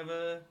going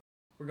to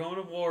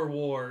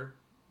war.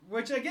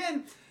 Which,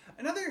 again,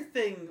 another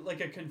thing,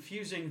 like a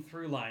confusing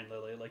through line,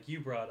 Lily, like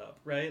you brought up,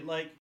 right?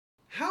 Like,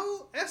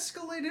 how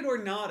escalated or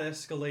not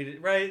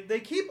escalated, right? They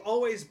keep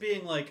always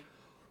being like,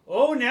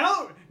 oh,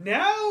 now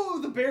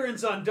the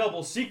Baron's on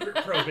double secret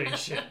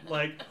probation.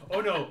 Like, oh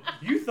no,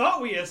 you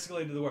thought we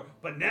escalated the war,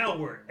 but now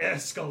we're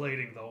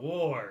escalating the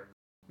war.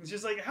 It's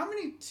just like, how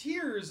many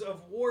tiers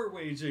of war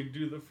waging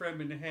do the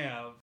Fremen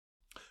have?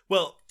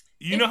 Well,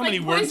 you know how many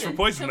words for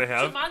poison they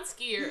have.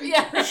 Chamansky,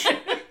 yeah.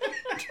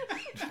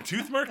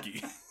 Tooth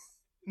Murky.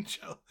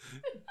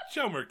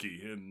 Chow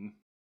Murky. And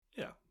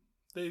yeah.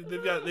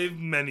 They've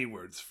many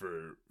words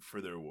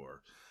for their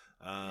war.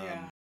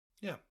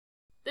 Yeah.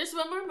 There's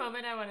one more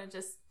moment I want to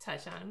just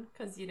touch on,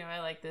 because, I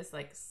like this,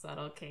 like,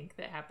 subtle kink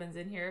that happens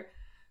in here.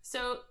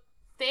 So,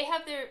 they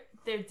have their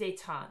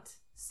détente.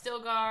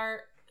 Stilgar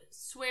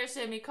swears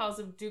to him, he calls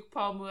him Duke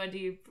Paul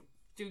Muad'Dib,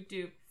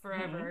 Duke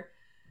forever.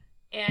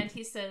 Mm-hmm. And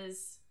he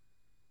says,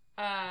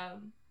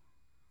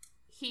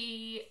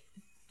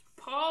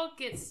 Paul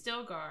gets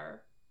Stilgar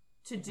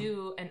to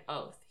do an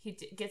oath. He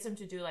gets him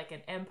to do like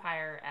an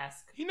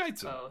Empire-esque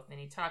oath, and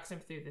he talks him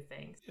through the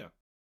things. Yeah.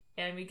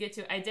 And we get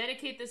to, I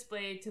dedicate this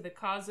blade to the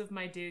cause of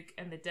my Duke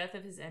and the death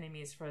of his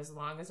enemies for as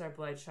long as our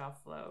blood shall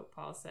flow,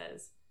 Paul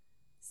says.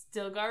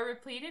 Stilgar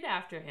repeated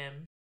after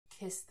him,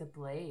 kiss the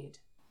blade,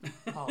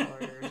 Paul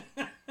ordered.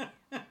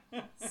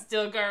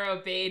 Stilgar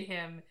obeyed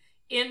him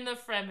in the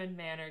Fremen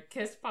manner,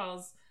 kissed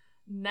Paul's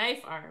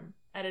knife arm.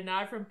 At a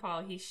nod from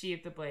Paul, he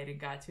sheathed the blade and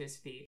got to his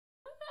feet.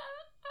 I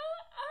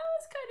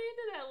was kind of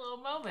into that little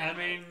moment. I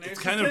mean, there's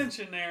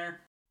tension there.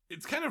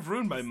 It's kind of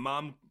ruined by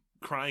Mom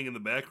crying in the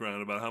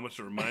background about how much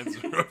it reminds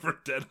her of her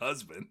dead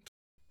husband.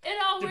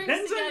 It all works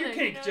together. Depends on your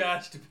cake,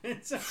 Josh.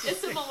 Depends on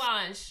It's a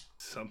melange.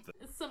 Something.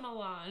 It's a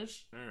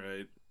melange. All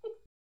right.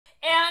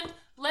 And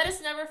let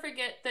us never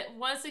forget that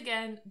once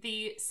again,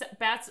 the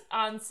bats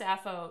on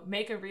Sappho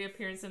make a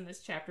reappearance in this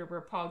chapter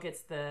where Paul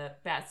gets the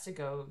bats to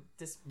go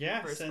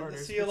disperse send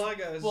orders. The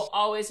Cielagas. Will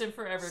always and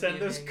forever send be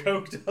those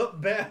coked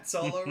up bats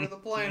all over the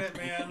planet,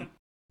 man.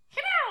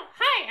 Hello!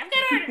 Hi, I've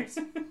got orders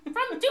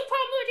from Duke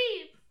Paul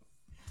Muad'Dib.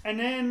 And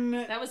then...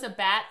 That was a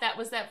bat. That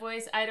was that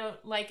voice. I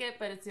don't like it,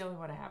 but it's the only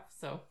one I have.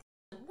 So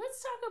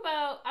let's talk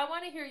about... I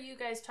want to hear you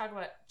guys talk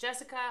about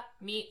Jessica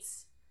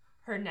meets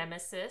her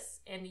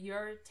nemesis and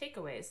your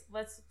takeaways.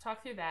 Let's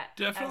talk through that.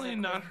 Definitely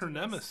not her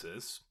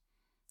nemesis.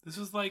 This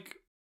is like,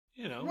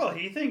 Well,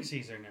 he thinks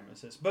he's her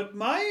nemesis. But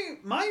my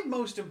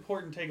most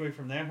important takeaway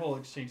from that whole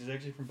exchange is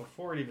actually from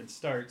before it even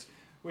starts,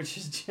 which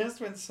is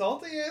just when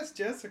salty-ass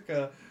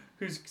Jessica,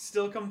 who's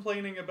still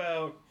complaining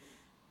about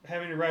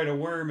having to ride a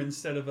worm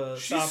instead of a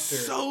softer.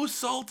 She's so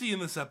salty in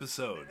this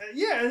episode.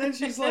 Yeah, and then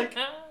she's like,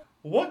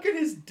 what can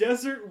his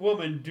desert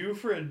woman do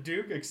for a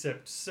duke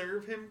except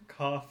serve him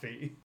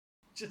coffee?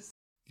 Just...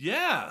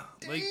 Yeah.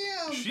 Damn, like,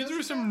 she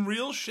threw some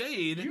real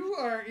shade. You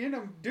are in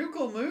a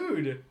ducal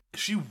mood.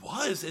 She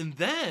was, and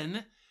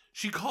then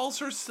she calls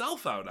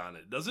herself out on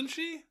it, doesn't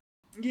she?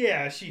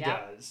 Yeah, she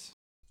does.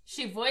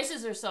 She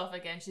voices herself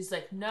again. She's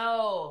like,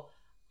 no,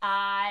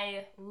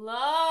 I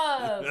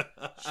love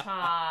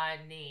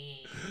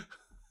Chani.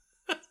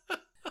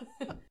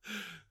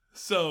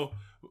 So,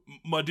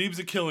 Muad'Dib's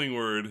a killing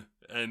word,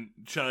 and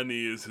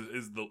Chani is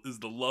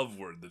the love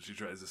word that she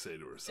tries to say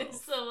to herself. It's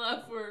the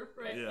love word,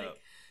 right? Yeah. Like,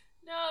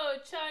 no,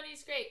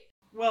 Chani's great.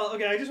 Well,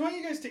 okay, I just want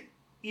you guys to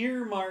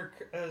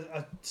earmark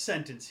a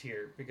sentence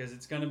here because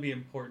it's going to be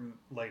important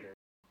later.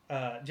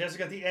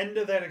 Jessica, at the end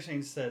of that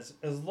exchange, says,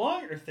 as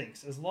long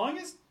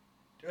as...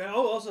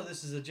 Oh, also,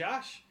 this is a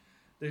Josh.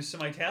 There's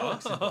some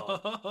italics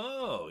involved.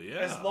 Oh, yeah.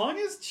 As long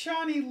as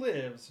Chani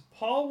lives,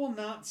 Paul will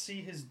not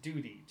see his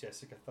duty,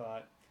 Jessica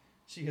thought.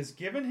 She has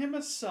given him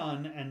a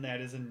son, and that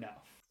is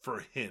enough.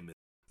 For him,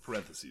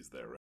 parentheses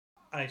there, right?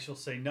 I shall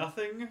say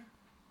nothing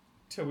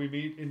till we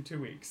meet in 2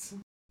 weeks.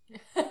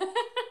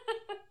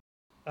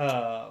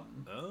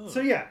 So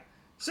yeah.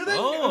 So then,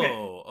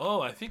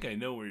 I think I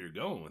know where you're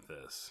going with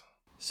this.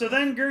 So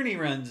then Gurney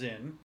runs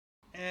in,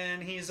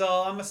 and he's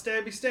all, I'm a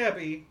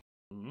stabby.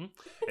 Mm-hmm.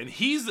 And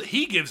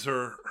he gives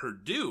her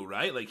due,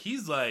 right? Like,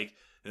 he's like,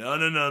 no,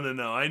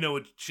 I know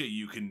what shit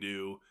you can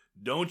do.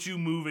 Don't you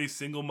move a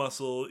single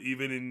muscle,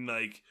 even in,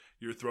 like,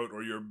 your throat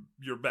or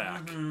your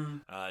back.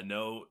 Mm-hmm.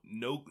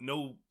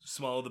 No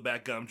small of the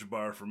back gum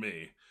Jabbar for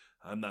me.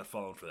 I'm not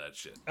falling for that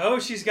shit. Oh,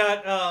 she's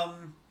got,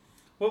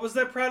 what was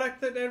that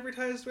product that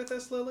advertised with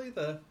us, Lily?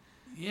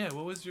 Yeah,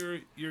 what was your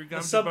gum the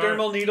Jabbar?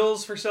 subdermal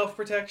needles for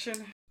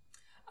self-protection?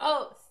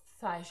 Oh,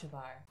 Thigh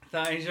Jabbar.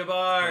 Thigh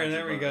Jabbar,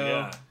 there we go.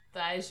 Yeah.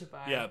 Thigh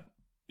Jabbar. Yeah,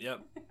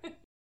 yep.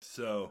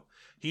 So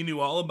he knew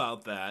all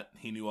about that.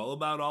 He knew all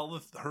about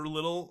her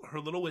little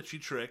witchy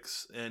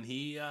tricks, and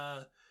he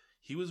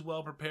was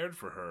well prepared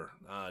for her.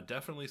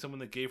 Definitely someone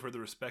that gave her the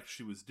respect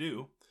she was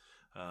due.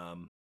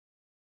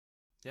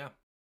 Yeah.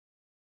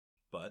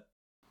 But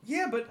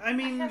I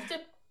mean,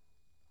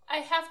 I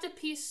have to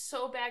pee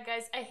so bad,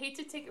 guys. I hate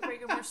to take a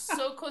break, and we're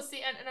so close to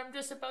the end, and I'm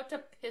just about to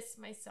piss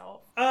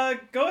myself.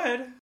 Go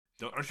ahead.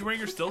 Aren't you wearing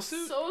your still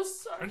suit? So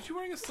sorry. Aren't you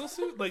wearing a still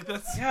suit? Like,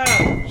 that's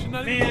should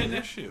not man. even be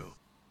an issue.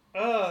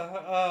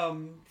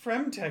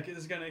 Femtech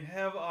is gonna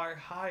have our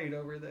hide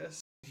over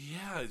this.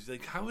 Yeah,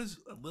 like, how is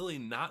Lily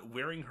not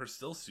wearing her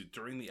still suit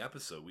during the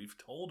episode? We've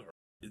told her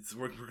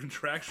we're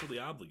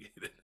contractually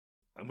obligated.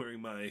 I'm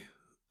wearing my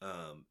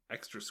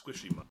extra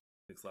squishy mug.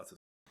 Makes lots of.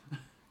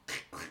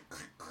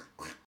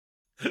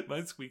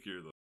 Mine's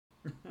squeakier though.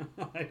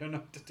 I don't know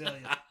what to tell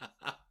you.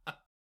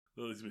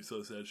 Lily's gonna be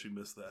so sad she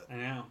missed that. I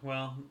know.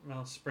 Well,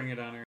 I'll spring it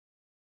on her.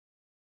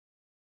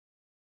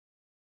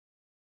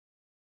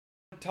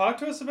 Talk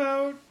to us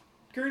about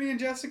Gurney and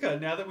Jessica.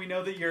 Now that we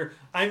know that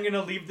I'm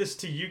gonna leave this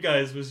to you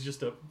guys was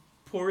just a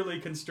poorly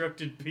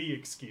constructed pee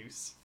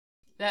excuse.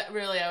 That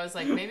really, I was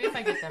like, maybe if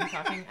I get them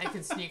talking, I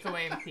can sneak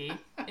away and pee.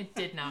 It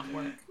did not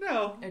work.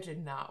 No. It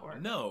did not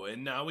work. No,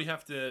 and now we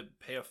have to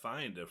pay a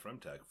fine to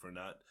Femtech for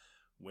not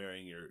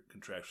wearing your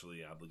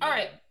contractually obligated. All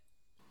right.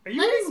 Are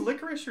you eating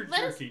licorice or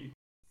jerky?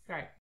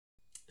 Sorry.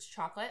 It's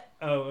chocolate.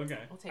 Oh, okay.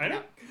 We'll take it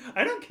out.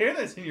 I don't care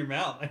that's in your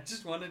mouth. I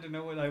just wanted to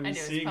know what I was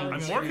seeing.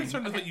 I'm more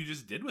concerned with what you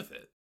just did with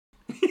it.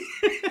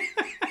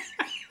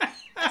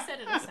 I set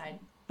it aside.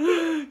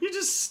 You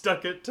just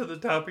stuck it to the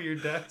top of your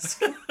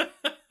desk.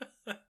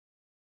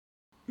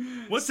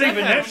 What's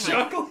saving that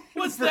chocolate?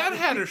 What's that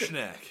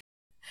Hatterschnack?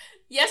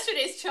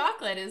 Yesterday's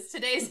chocolate is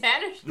today's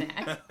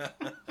Hatterschnack.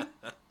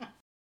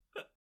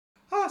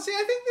 Oh, see,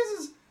 I think this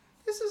is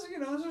this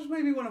is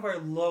maybe one of our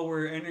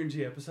lower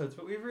energy episodes,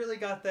 but we've really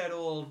got that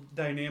old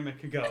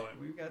dynamic going.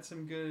 We've got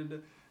some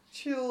good,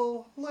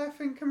 chill,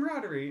 laughing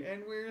camaraderie,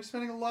 and we're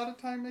spending a lot of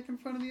time making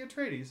fun of the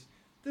Atreides.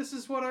 This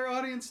is what our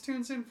audience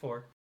tunes in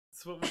for.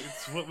 It's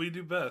what we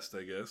do best,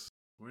 I guess.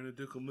 We're in a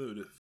ducal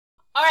mood.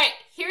 All right,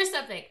 here's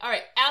something. All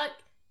right, Alec,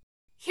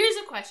 here's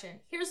a question.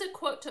 Here's a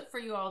quote for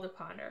you all to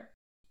ponder.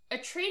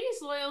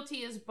 Atreides' loyalty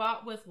is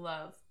bought with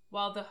love,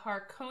 while the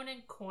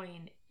Harkonnen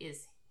coin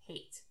is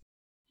hate.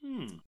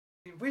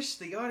 I wish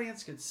the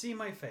audience could see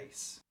my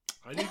face.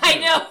 I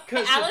know.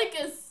 Alec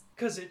is...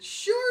 Because it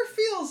sure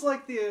feels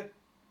like the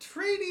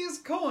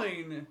Atreides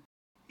coin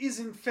is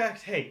in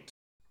fact hate.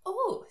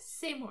 Oh,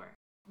 say more.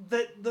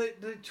 The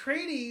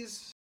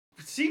Atreides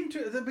seem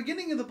to... At the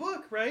beginning of the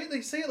book, right?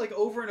 They say it like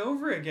over and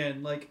over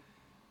again. Like,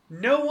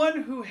 no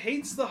one who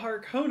hates the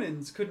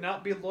Harkonnens could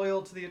not be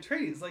loyal to the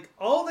Atreides. Like,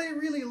 all they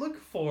really look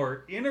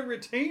for in a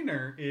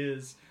retainer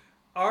is,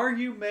 are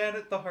you mad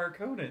at the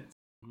Harkonnens?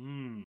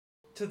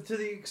 To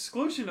the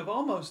exclusion of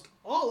almost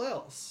all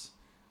else,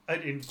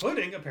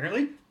 including,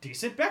 apparently,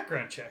 decent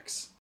background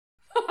checks.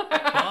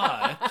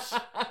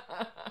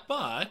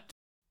 But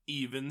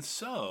even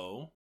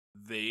so,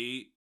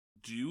 they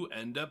do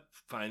end up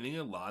finding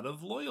a lot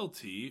of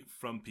loyalty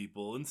from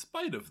people in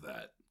spite of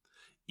that.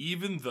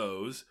 Even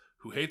those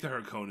who hate the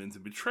Harkonnens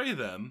and betray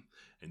them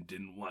and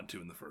didn't want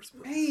to in the first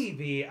place.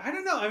 Maybe. I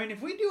don't know. I mean,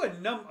 if we do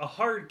a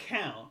hard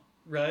count,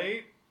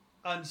 right,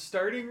 on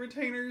starting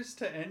retainers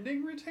to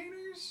ending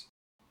retainers,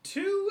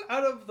 2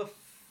 out of the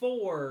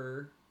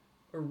 4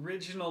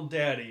 original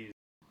daddies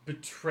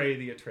betray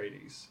the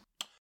Atreides.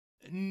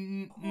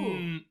 You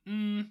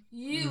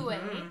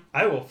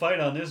I will fight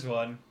on this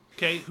one.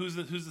 Okay, who's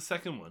the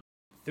second one?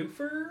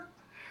 Thufir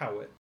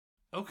Hawat.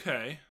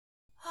 Okay.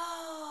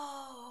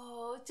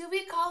 Oh, do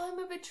we call him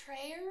a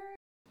betrayer?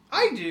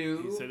 I He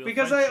do, said he'll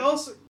because fight I you.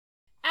 also...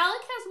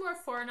 Alec has more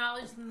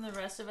foreknowledge than the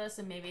rest of us,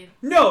 and maybe...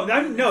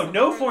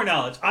 No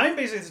foreknowledge. I'm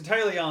basing this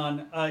entirely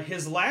on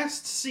his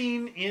last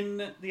scene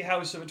in the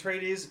House of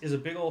Atreides is a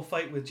big old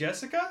fight with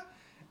Jessica,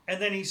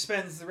 and then he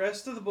spends the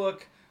rest of the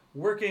book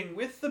working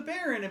with the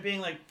Baron and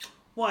being like,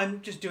 well,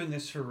 I'm just doing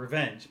this for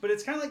revenge. But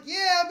it's kind of like,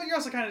 yeah, but you're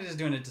also kind of just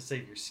doing it to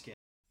save your skin.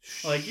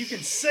 Like, you can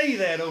say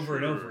that over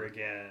and over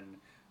again,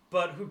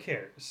 but who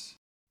cares?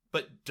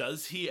 But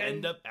does he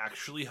end up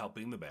actually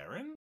helping the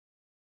Baron?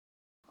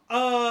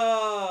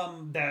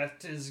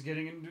 That is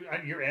getting into...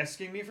 You're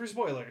asking me for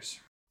spoilers.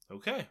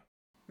 Okay.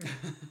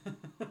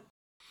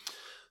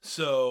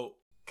 So...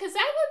 Because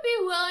I would be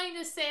willing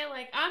to say,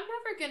 like, I'm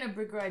never going to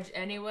begrudge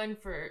anyone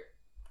for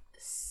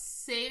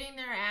saving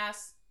their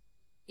ass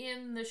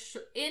in the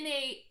in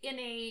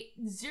a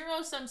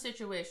zero-sum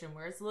situation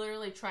where it's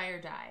literally try or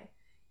die.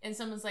 And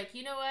someone's like,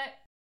 you know what?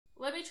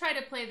 Let me try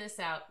to play this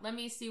out. Let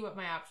me see what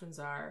my options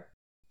are.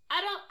 I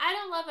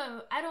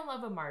don't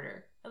love a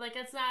martyr. Like,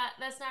 that's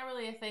not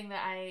really a thing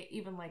that I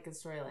even like in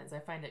storylines. I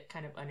find it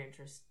kind of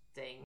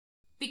uninteresting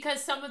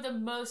because some of the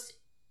most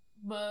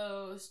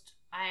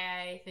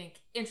I think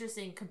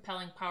interesting,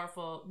 compelling,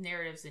 powerful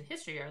narratives in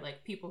history are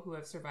like people who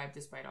have survived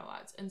despite all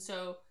odds. And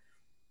so,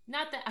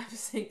 not that I'm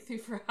saying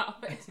Thufir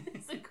Hawat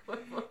is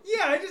equivalent.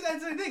 Yeah,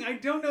 that's the thing. I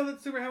don't know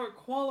that Thufir Hawat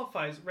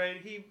qualifies,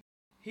 right?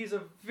 He's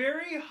a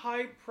very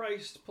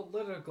high-priced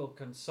political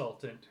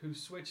consultant who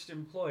switched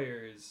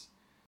employers.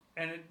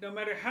 And no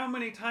matter how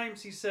many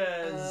times he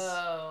says,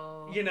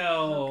 okay.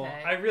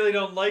 I really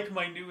don't like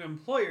my new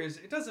employers,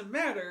 it doesn't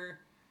matter.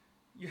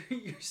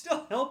 You're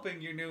still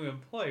helping your new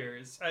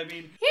employers. I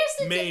mean, here's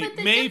the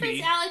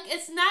difference, Alec.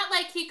 It's not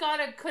like he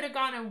could have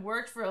gone and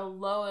worked for a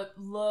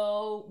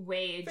low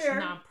wage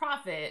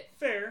nonprofit.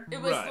 Fair. It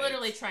was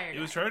literally try or die.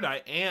 It was try or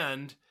die,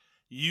 and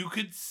you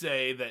could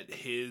say that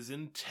his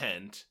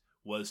intent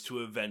was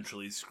to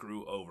eventually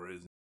screw over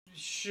his...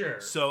 Sure.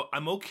 So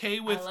I'm okay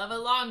with I love a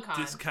long con.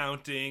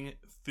 discounting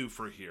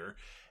Thufir here.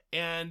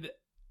 And,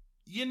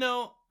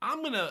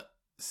 I'm going to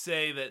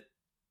say that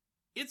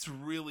it's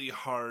really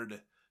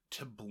hard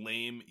to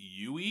blame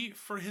Yui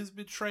for his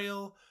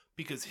betrayal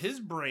because his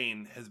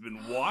brain has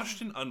been washed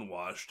and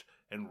unwashed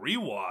and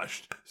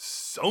rewashed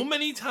so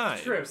many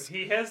times. True.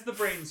 He has the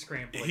brain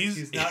scrambling.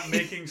 He's not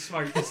making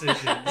smart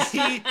decisions.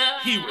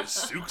 He was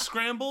Sook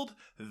scrambled,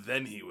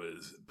 then he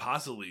was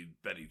possibly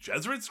Bene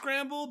Gesserit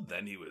scrambled,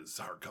 then he was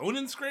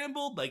Harkonnen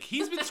scrambled. Like,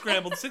 he's been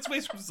scrambled 6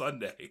 ways from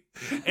Sunday.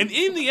 And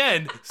in the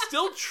end,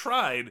 still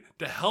tried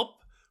to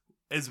help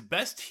as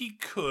best he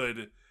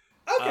could.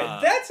 Okay,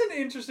 that's an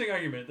interesting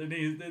argument.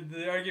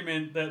 The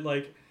argument that,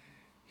 like,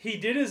 he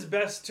did his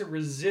best to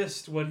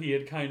resist what he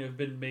had kind of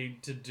been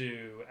made to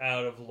do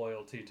out of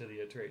loyalty to the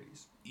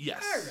Atreides.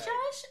 Yes. All right.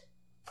 Josh,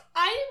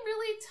 I am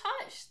really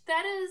touched.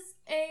 That is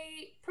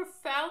a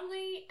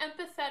profoundly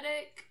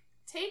empathetic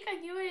take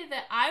on Yui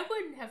that I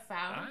wouldn't have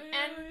found.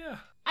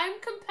 I'm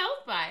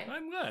compelled by.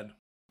 I'm glad.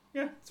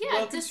 Yeah,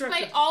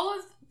 despite all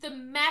of the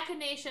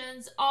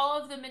machinations,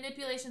 all of the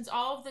manipulations,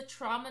 all of the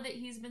trauma that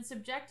he's been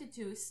subjected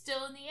to,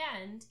 still in the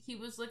end, he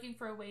was looking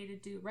for a way to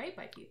do right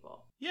by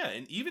people. Yeah,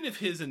 and even if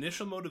his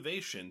initial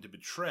motivation to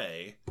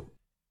betray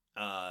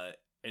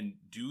and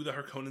do the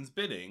Harkonnens'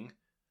 bidding,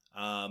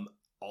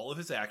 all of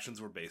his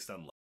actions were based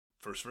on love.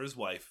 First for his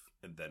wife,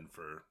 and then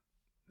for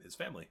his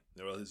family.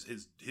 Well,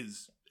 his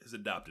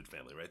adopted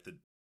family, right?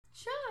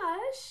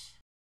 Josh,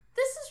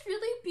 this is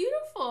really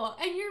beautiful,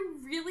 and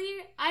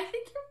I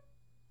think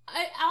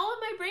all of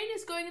my brain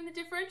is going in the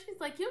differentials.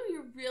 Like, yo,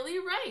 you're really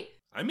right.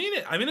 I mean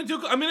it. I'm in a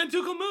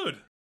Ducal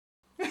mood.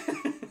 Thanks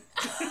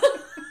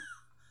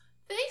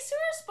to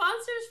our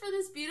sponsors for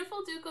this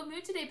beautiful Ducal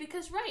mood today,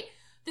 because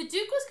the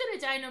Duke was going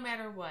to die no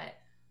matter what.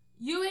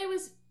 Yui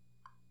was...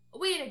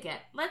 Wait again.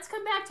 Let's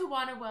come back to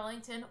Wana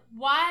Wellington.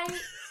 Why...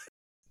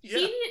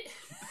 Yeah.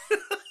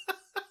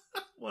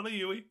 Wana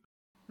Yui.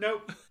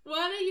 Nope.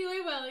 Wana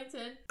Yui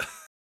Wellington.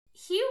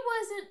 He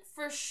wasn't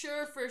for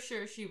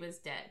sure she was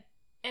dead.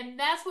 And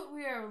that's what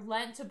we are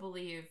led to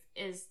believe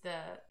is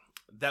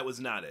That was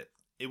not it.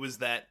 It was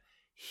that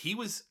he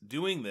was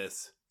doing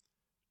this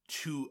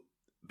to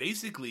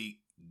basically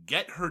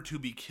get her to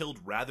be killed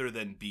rather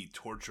than be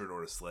tortured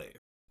or a slave.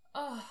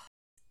 Oh,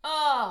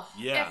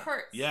 yeah. It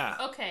hurts. Yeah.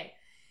 Okay.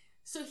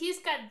 So he's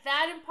got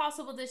that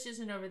impossible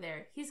decision over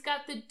there. He's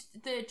got the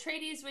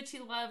Atreides, which he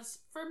loves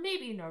for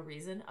maybe no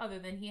reason other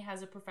than he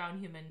has a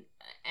profound human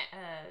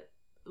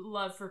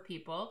love for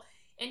people.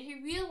 And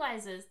he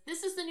realizes,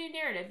 this is the new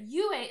narrative.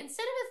 Yui,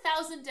 instead of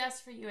 1,000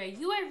 deaths for Yui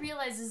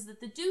realizes that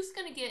the Duke's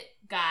going to get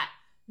got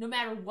no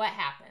matter what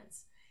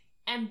happens.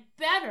 And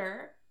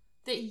better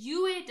that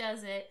Yui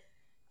does it,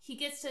 he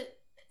gets to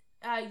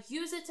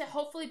use it to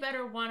hopefully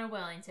better Wana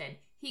Wellington.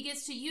 He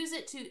gets to use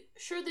it to,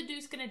 sure, the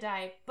dude's gonna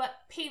die, but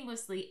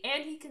painlessly,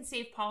 and he can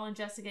save Paul and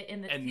Jessica in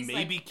the... And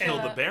maybe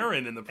kill the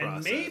Baron in the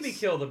process. And maybe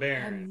kill the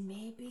Baron. And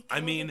maybe I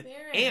kill mean, the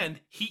Baron. and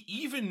he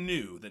even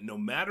knew that no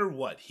matter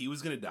what, he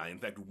was going to die. In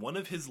fact, one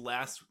of his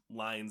last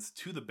lines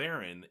to the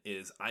Baron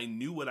is, "I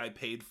knew what I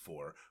paid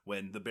for,"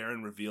 when the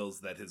Baron reveals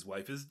that his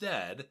wife is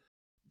dead,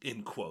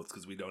 in quotes,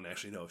 because we don't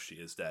actually know if she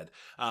is dead.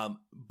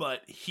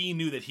 But he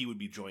knew that he would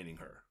be joining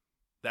her.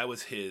 That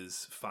was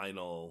his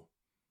final,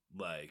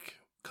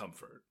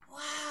 comfort.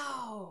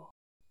 Wow.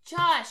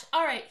 Josh,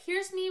 all right,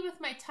 here's me with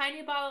my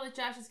tiny bottle that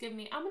Josh has given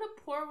me. I'm going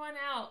to pour one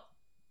out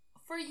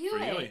for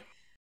Yue.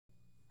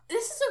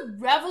 This is a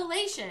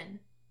revelation.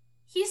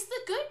 He's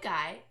the good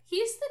guy.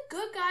 He's the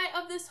good guy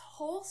of this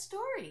whole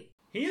story.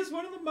 He is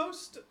one of the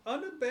most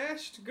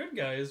unabashed good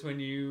guys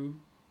when you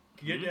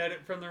get at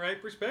it from the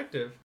right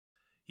perspective.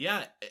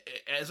 Yeah,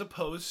 as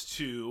opposed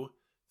to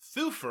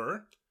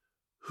Thufir,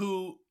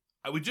 who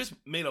we just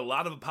made a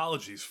lot of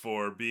apologies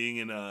for being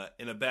in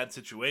a bad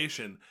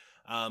situation.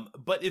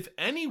 But if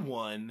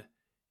anyone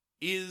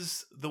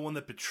is the one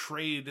that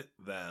betrayed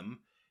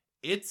them,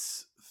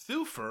 it's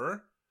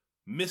Thufir,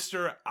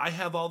 Mr. I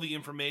have all the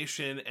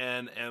information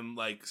and am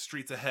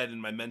streets ahead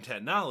in my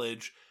Mentat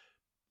knowledge,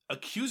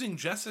 accusing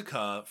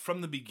Jessica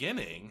from the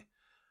beginning.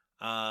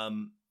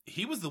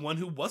 He was the one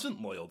who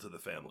wasn't loyal to the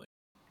family.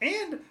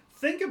 And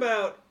think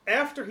about,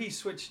 after he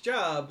switched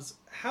jobs,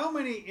 how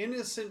many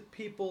innocent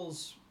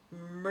people's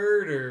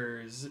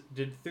murders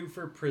did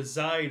Thufir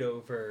preside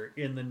over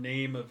in the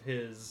name of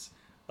his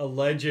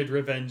alleged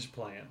revenge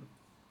plan?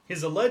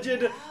 His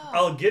alleged,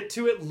 I'll get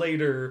to it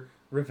later,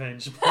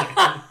 revenge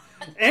plan.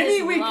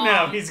 Any week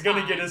now, he's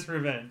going to get his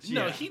revenge.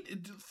 No,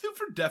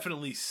 Thufir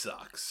definitely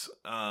sucks.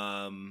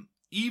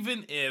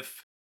 Even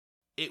if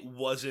it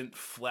wasn't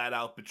flat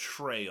out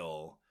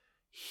betrayal,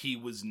 he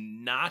was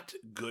not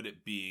good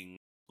at being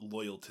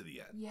loyal to the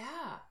end.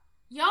 Yeah.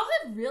 Y'all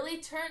have really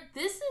turned,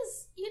 this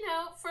is,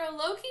 for a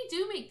Loki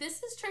Dooming,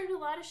 this has turned a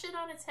lot of shit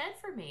on its head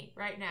for me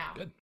right now.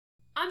 Good.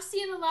 I'm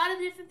seeing a lot of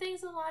different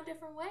things in a lot of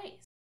different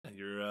ways.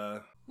 You're,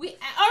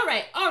 All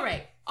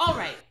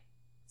right.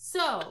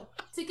 So,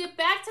 to get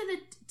back to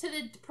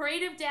the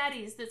parade of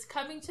daddies that's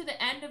coming to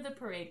the end of the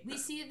parade, we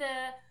see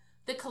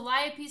the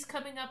Calliope's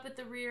coming up at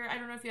the rear. I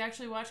don't know if you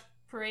actually watched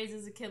parades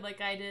as a kid like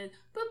I did.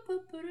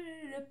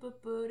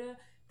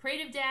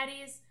 Parade of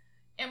daddies,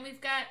 and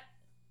we've got...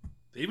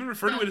 They even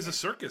refer to it as a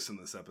circus in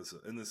this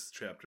episode, in this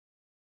chapter.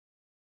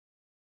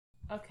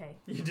 Okay.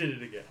 You did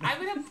it again.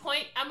 I'm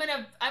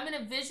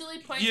gonna visually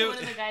point to one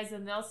of the guys,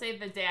 and they'll say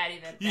the daddy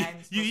that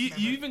I'm supposed to remember.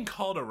 You even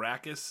called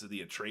Arrakis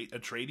the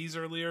Atreides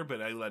earlier,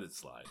 but I let it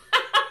slide.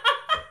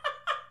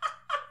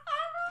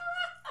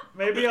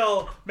 Maybe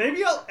I'll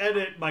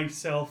edit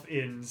myself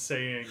in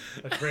saying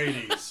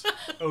Atreides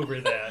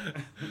over that,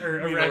 or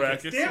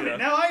Arrakis. Damn it!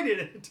 Now I did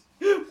it.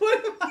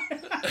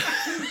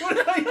 What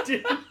did I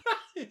do?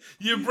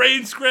 Your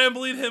brain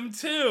scrambling him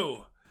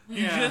too.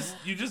 You just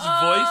voiced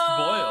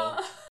Boyle.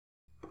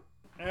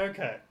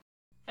 Okay.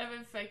 I've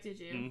infected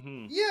you.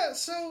 Mm-hmm. Yeah.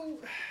 So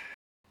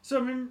I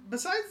mean,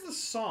 besides the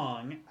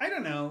song, I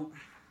don't know.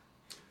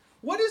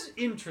 What is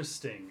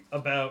interesting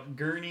about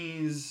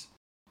Gurney's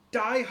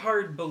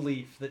die-hard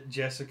belief that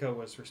Jessica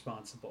was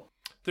responsible?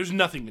 There's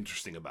nothing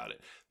interesting about it.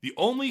 The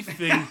only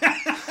thing...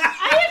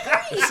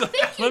 I agree.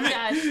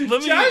 Thank you,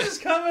 Josh. Josh is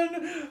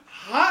coming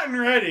hot and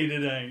ready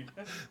tonight.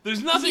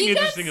 There's nothing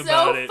interesting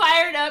about it. He got so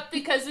fired up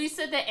because we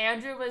said that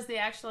Andrew was the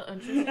actual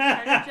interesting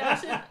part of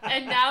Josh,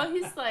 and now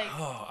he's like...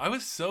 Oh, I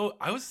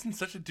was in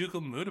such a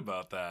ducal mood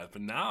about that,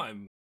 but now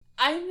I'm...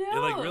 I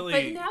know, really...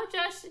 but now,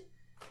 Josh...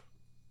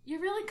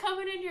 You're really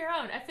coming in your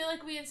own. I feel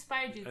like we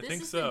inspired you.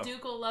 This is the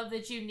ducal love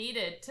that you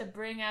needed to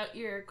bring out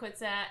your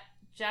Quitsat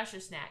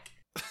Josher snack.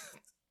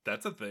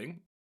 That's a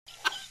thing.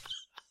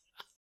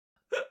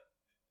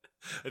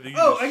 I think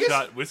you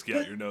shot whiskey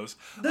out your nose.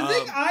 The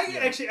thing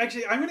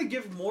actually, I'm going to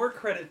give more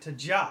credit to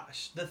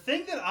Josh. The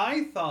thing that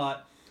I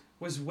thought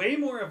was way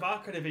more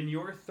evocative in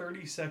your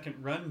 30-second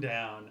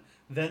rundown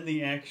than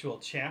the actual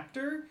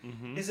chapter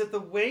is that the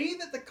way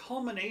that the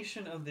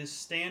culmination of this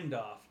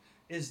standoff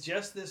is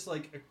just this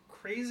a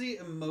crazy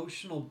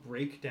emotional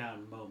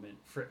breakdown moment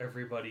for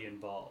everybody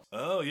involved.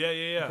 Oh,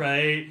 yeah.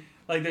 Right?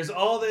 There's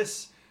all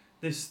this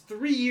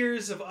 3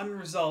 years of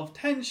unresolved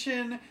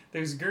tension.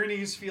 There's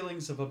Gurney's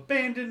feelings of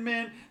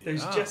abandonment.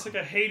 There's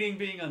Jessica hating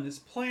being on this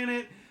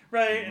planet,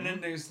 right? Mm-hmm. And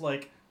then there's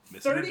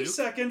 30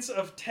 seconds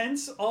of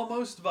tense,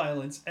 almost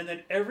violence, and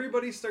then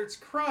everybody starts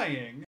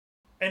crying.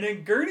 And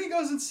then Gurney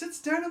goes and sits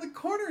down in the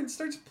corner and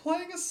starts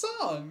playing a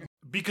song.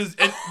 Because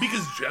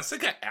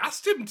Jessica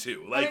asked him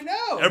to. I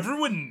know.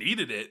 Everyone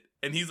needed it.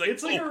 And he's like,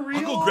 it's a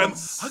real...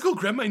 I'll go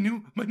grab my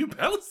new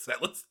palette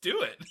set. Let's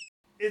do it.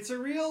 It's a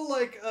real,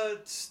 a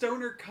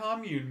stoner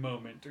commune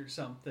moment or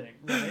something,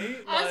 right?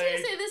 I was going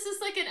to say, this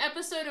is like an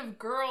episode of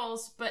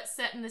Girls, but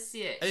set in the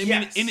Siege. I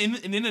mean,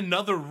 in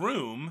another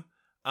room,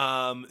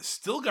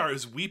 Stilgar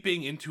is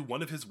weeping into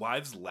one of his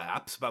wives'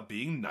 laps about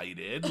being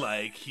knighted.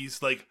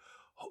 He's like,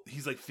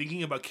 he's like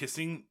thinking about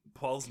kissing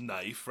Paul's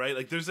knife, right?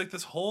 Like there's like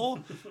this whole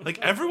like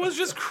everyone's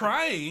just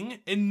crying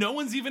and no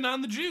one's even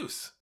on the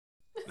juice.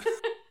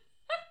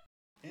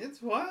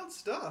 It's wild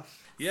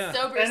stuff. Yeah.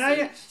 So And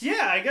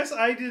I guess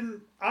I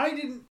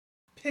didn't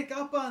pick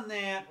up on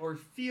that or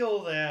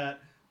feel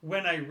that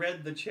when I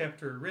read the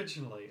chapter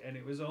originally, and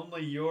it was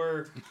only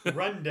your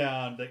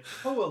rundown that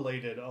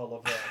collated all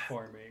of that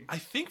for me. I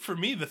think for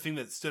me, the thing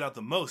that stood out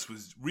the most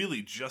was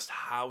really just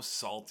how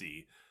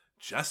salty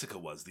Jessica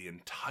was the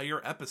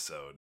entire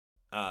episode,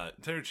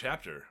 entire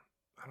chapter.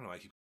 I don't know.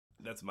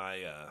 That's my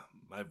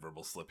my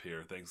verbal slip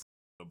here. Thanks.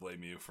 I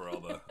blame you for all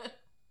the.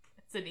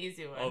 It's an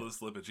easy one. All the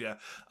slippage, yeah.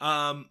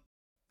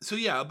 So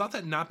yeah, about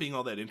that not being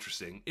all that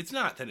interesting. It's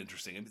not that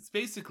interesting. It's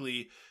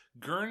basically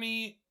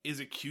Gurney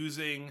is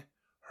accusing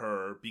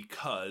her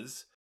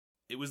because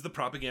it was the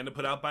propaganda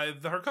put out by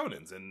the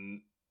Harkonnens,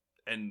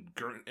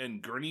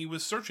 and Gurney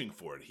was searching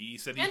for it. He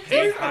said he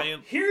paid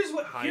Here's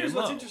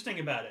what's interesting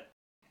about it.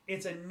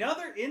 It's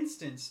another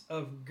instance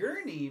of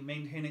Gurney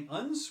maintaining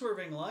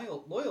unswerving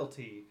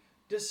loyalty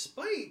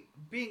despite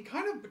being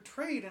kind of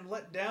betrayed and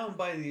let down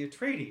by the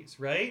Atreides,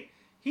 right?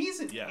 He's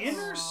an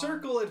inner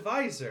circle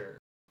advisor,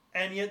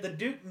 and yet the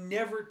Duke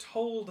never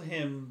told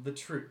him the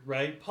truth,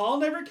 right? Paul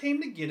never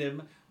came to get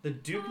him. The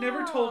Duke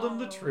never told him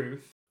the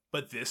truth.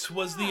 But this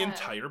was the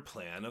entire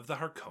plan of the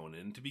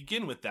Harkonnen to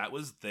begin with. That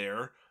was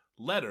their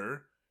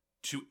letter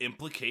to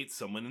implicate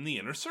someone in the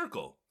inner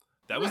circle.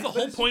 That was the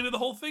whole point of the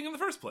whole thing in the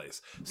first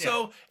place. Yeah.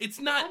 So it's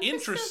not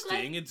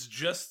interesting. It's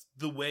just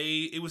the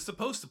way it was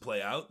supposed to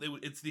play out.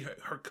 It's the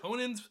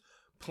Harkonnen's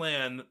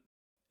plan.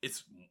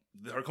 It's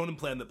the Harkonnen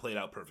plan that played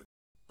out perfectly.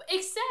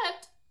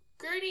 Except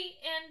Gurney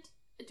and...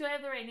 Do I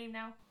have the right name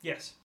now?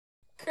 Yes.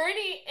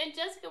 Gurney and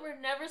Jessica were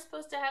never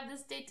supposed to have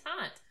this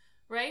détente,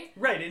 right?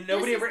 Right, and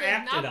nobody ever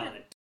acted on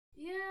it.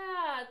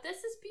 Yeah, this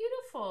is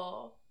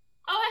beautiful.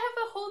 Oh, I have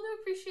a whole new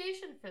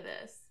appreciation for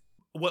this.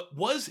 What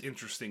was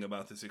interesting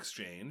about this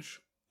exchange,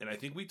 and I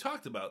think we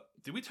talked about...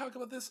 Did we talk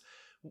about this?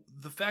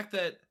 The fact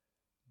that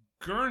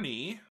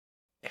Gurney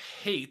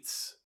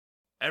hates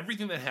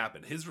everything that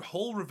happened. His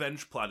whole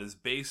revenge plot is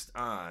based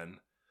on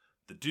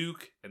the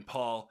Duke and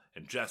Paul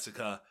and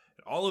Jessica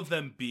and all of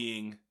them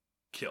being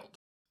killed.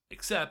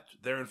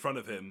 Except there in front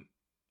of him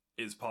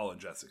is Paul and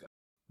Jessica.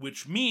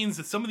 Which means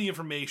that some of the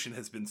information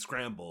has been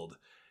scrambled.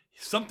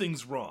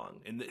 Something's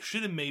wrong. And that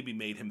should have maybe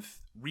made him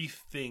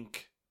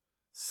rethink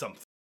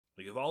something.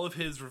 Like if all of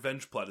his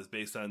revenge plot is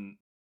based on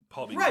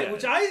Paul being dead.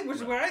 Which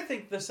is where I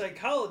think the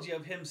psychology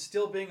of him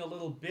still being a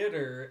little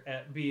bitter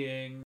at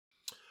being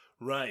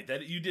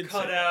that you did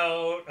cut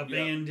out,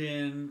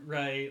 abandoned,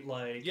 right?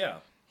 Like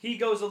he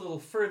goes a little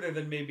further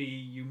than maybe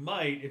you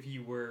might if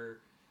you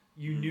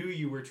knew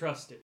you were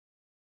trusted.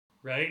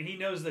 Right? He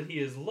knows that he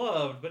is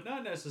loved, but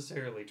not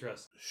necessarily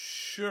trusted.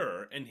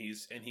 Sure, and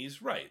he's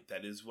right.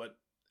 That is what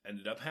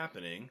ended up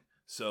happening.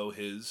 So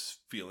his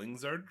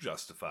feelings are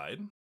justified.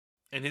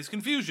 And his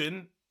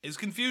confusion is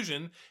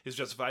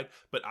justified,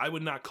 but I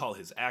would not call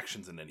his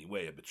actions in any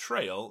way a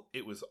betrayal.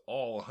 It was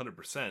all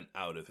 100%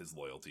 out of his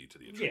loyalty to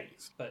the Atreides. Yeah,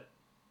 but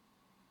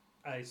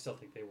I still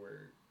think they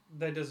were...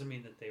 That doesn't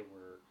mean that they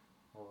were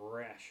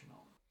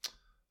rational.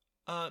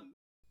 All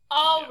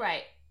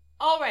right.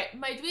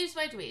 My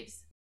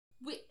dweebs.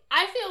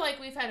 I feel like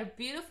we've had a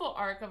beautiful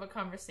arc of a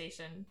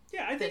conversation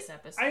this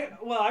episode.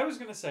 I was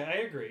going to say,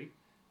 I agree.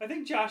 I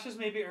think Josh has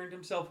maybe earned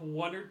himself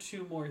one or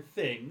two more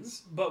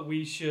things, but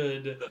we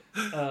should...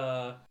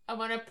 I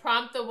want to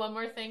prompt the one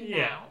more thing now.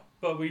 Yeah,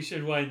 but we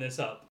should wind this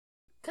up.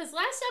 Because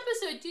last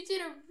episode, you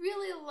did a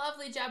really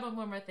lovely job on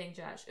one more thing,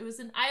 Josh. It was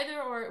an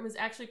either or, it was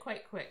actually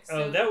quite quick.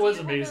 So that was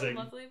amazing.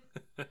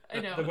 I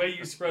know. The way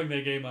you sprung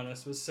that game on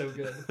us was so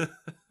good.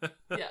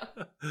 Yeah.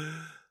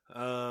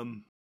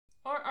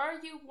 Or are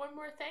you one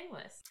more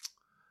thingless?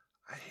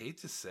 I hate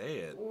to say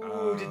it.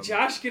 Ooh, did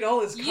Josh get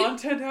all his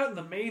content out in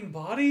the main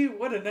body?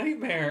 What a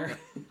nightmare.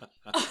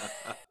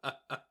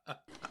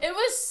 It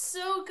was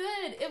so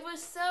good. It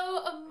was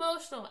so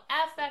emotional,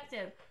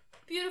 affective,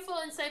 beautiful,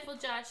 insightful,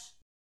 Josh.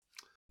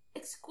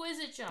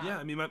 Exquisite job. Yeah,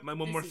 I mean, my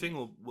one more thing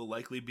will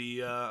likely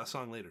be a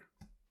song later.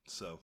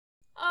 So.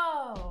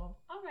 Oh,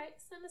 all right.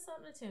 Send us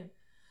something to tune.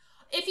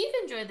 If you've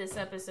enjoyed this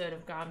episode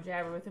of Gom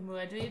Jabber with the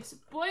Mua Dweebs,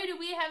 boy, do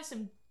we have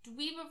some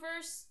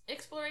Dweebiverse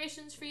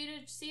explorations for you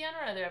to see on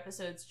our other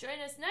episodes. Join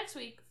us next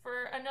week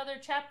for another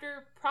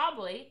chapter,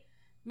 probably.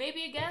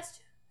 Maybe a guest.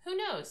 Who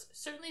knows?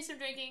 Certainly some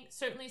drinking,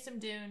 certainly some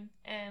Dune,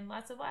 and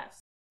lots of laughs.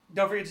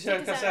 Don't forget to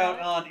check us out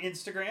on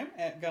Instagram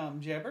at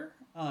GomJabber,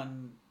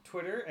 on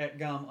Twitter at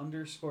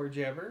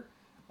Gom_Jabber.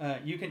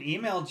 You can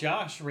email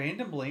Josh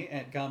randomly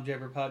at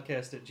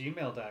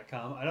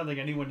gomjabberpodcast@gmail.com. I don't think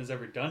anyone has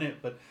ever done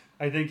it, but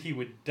I think he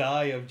would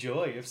die of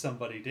joy if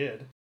somebody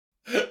did.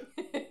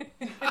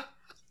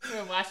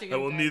 I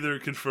will neither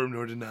confirm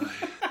nor deny.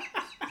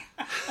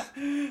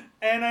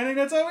 And I think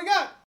that's all we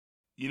got.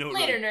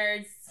 Later,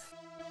 nerds.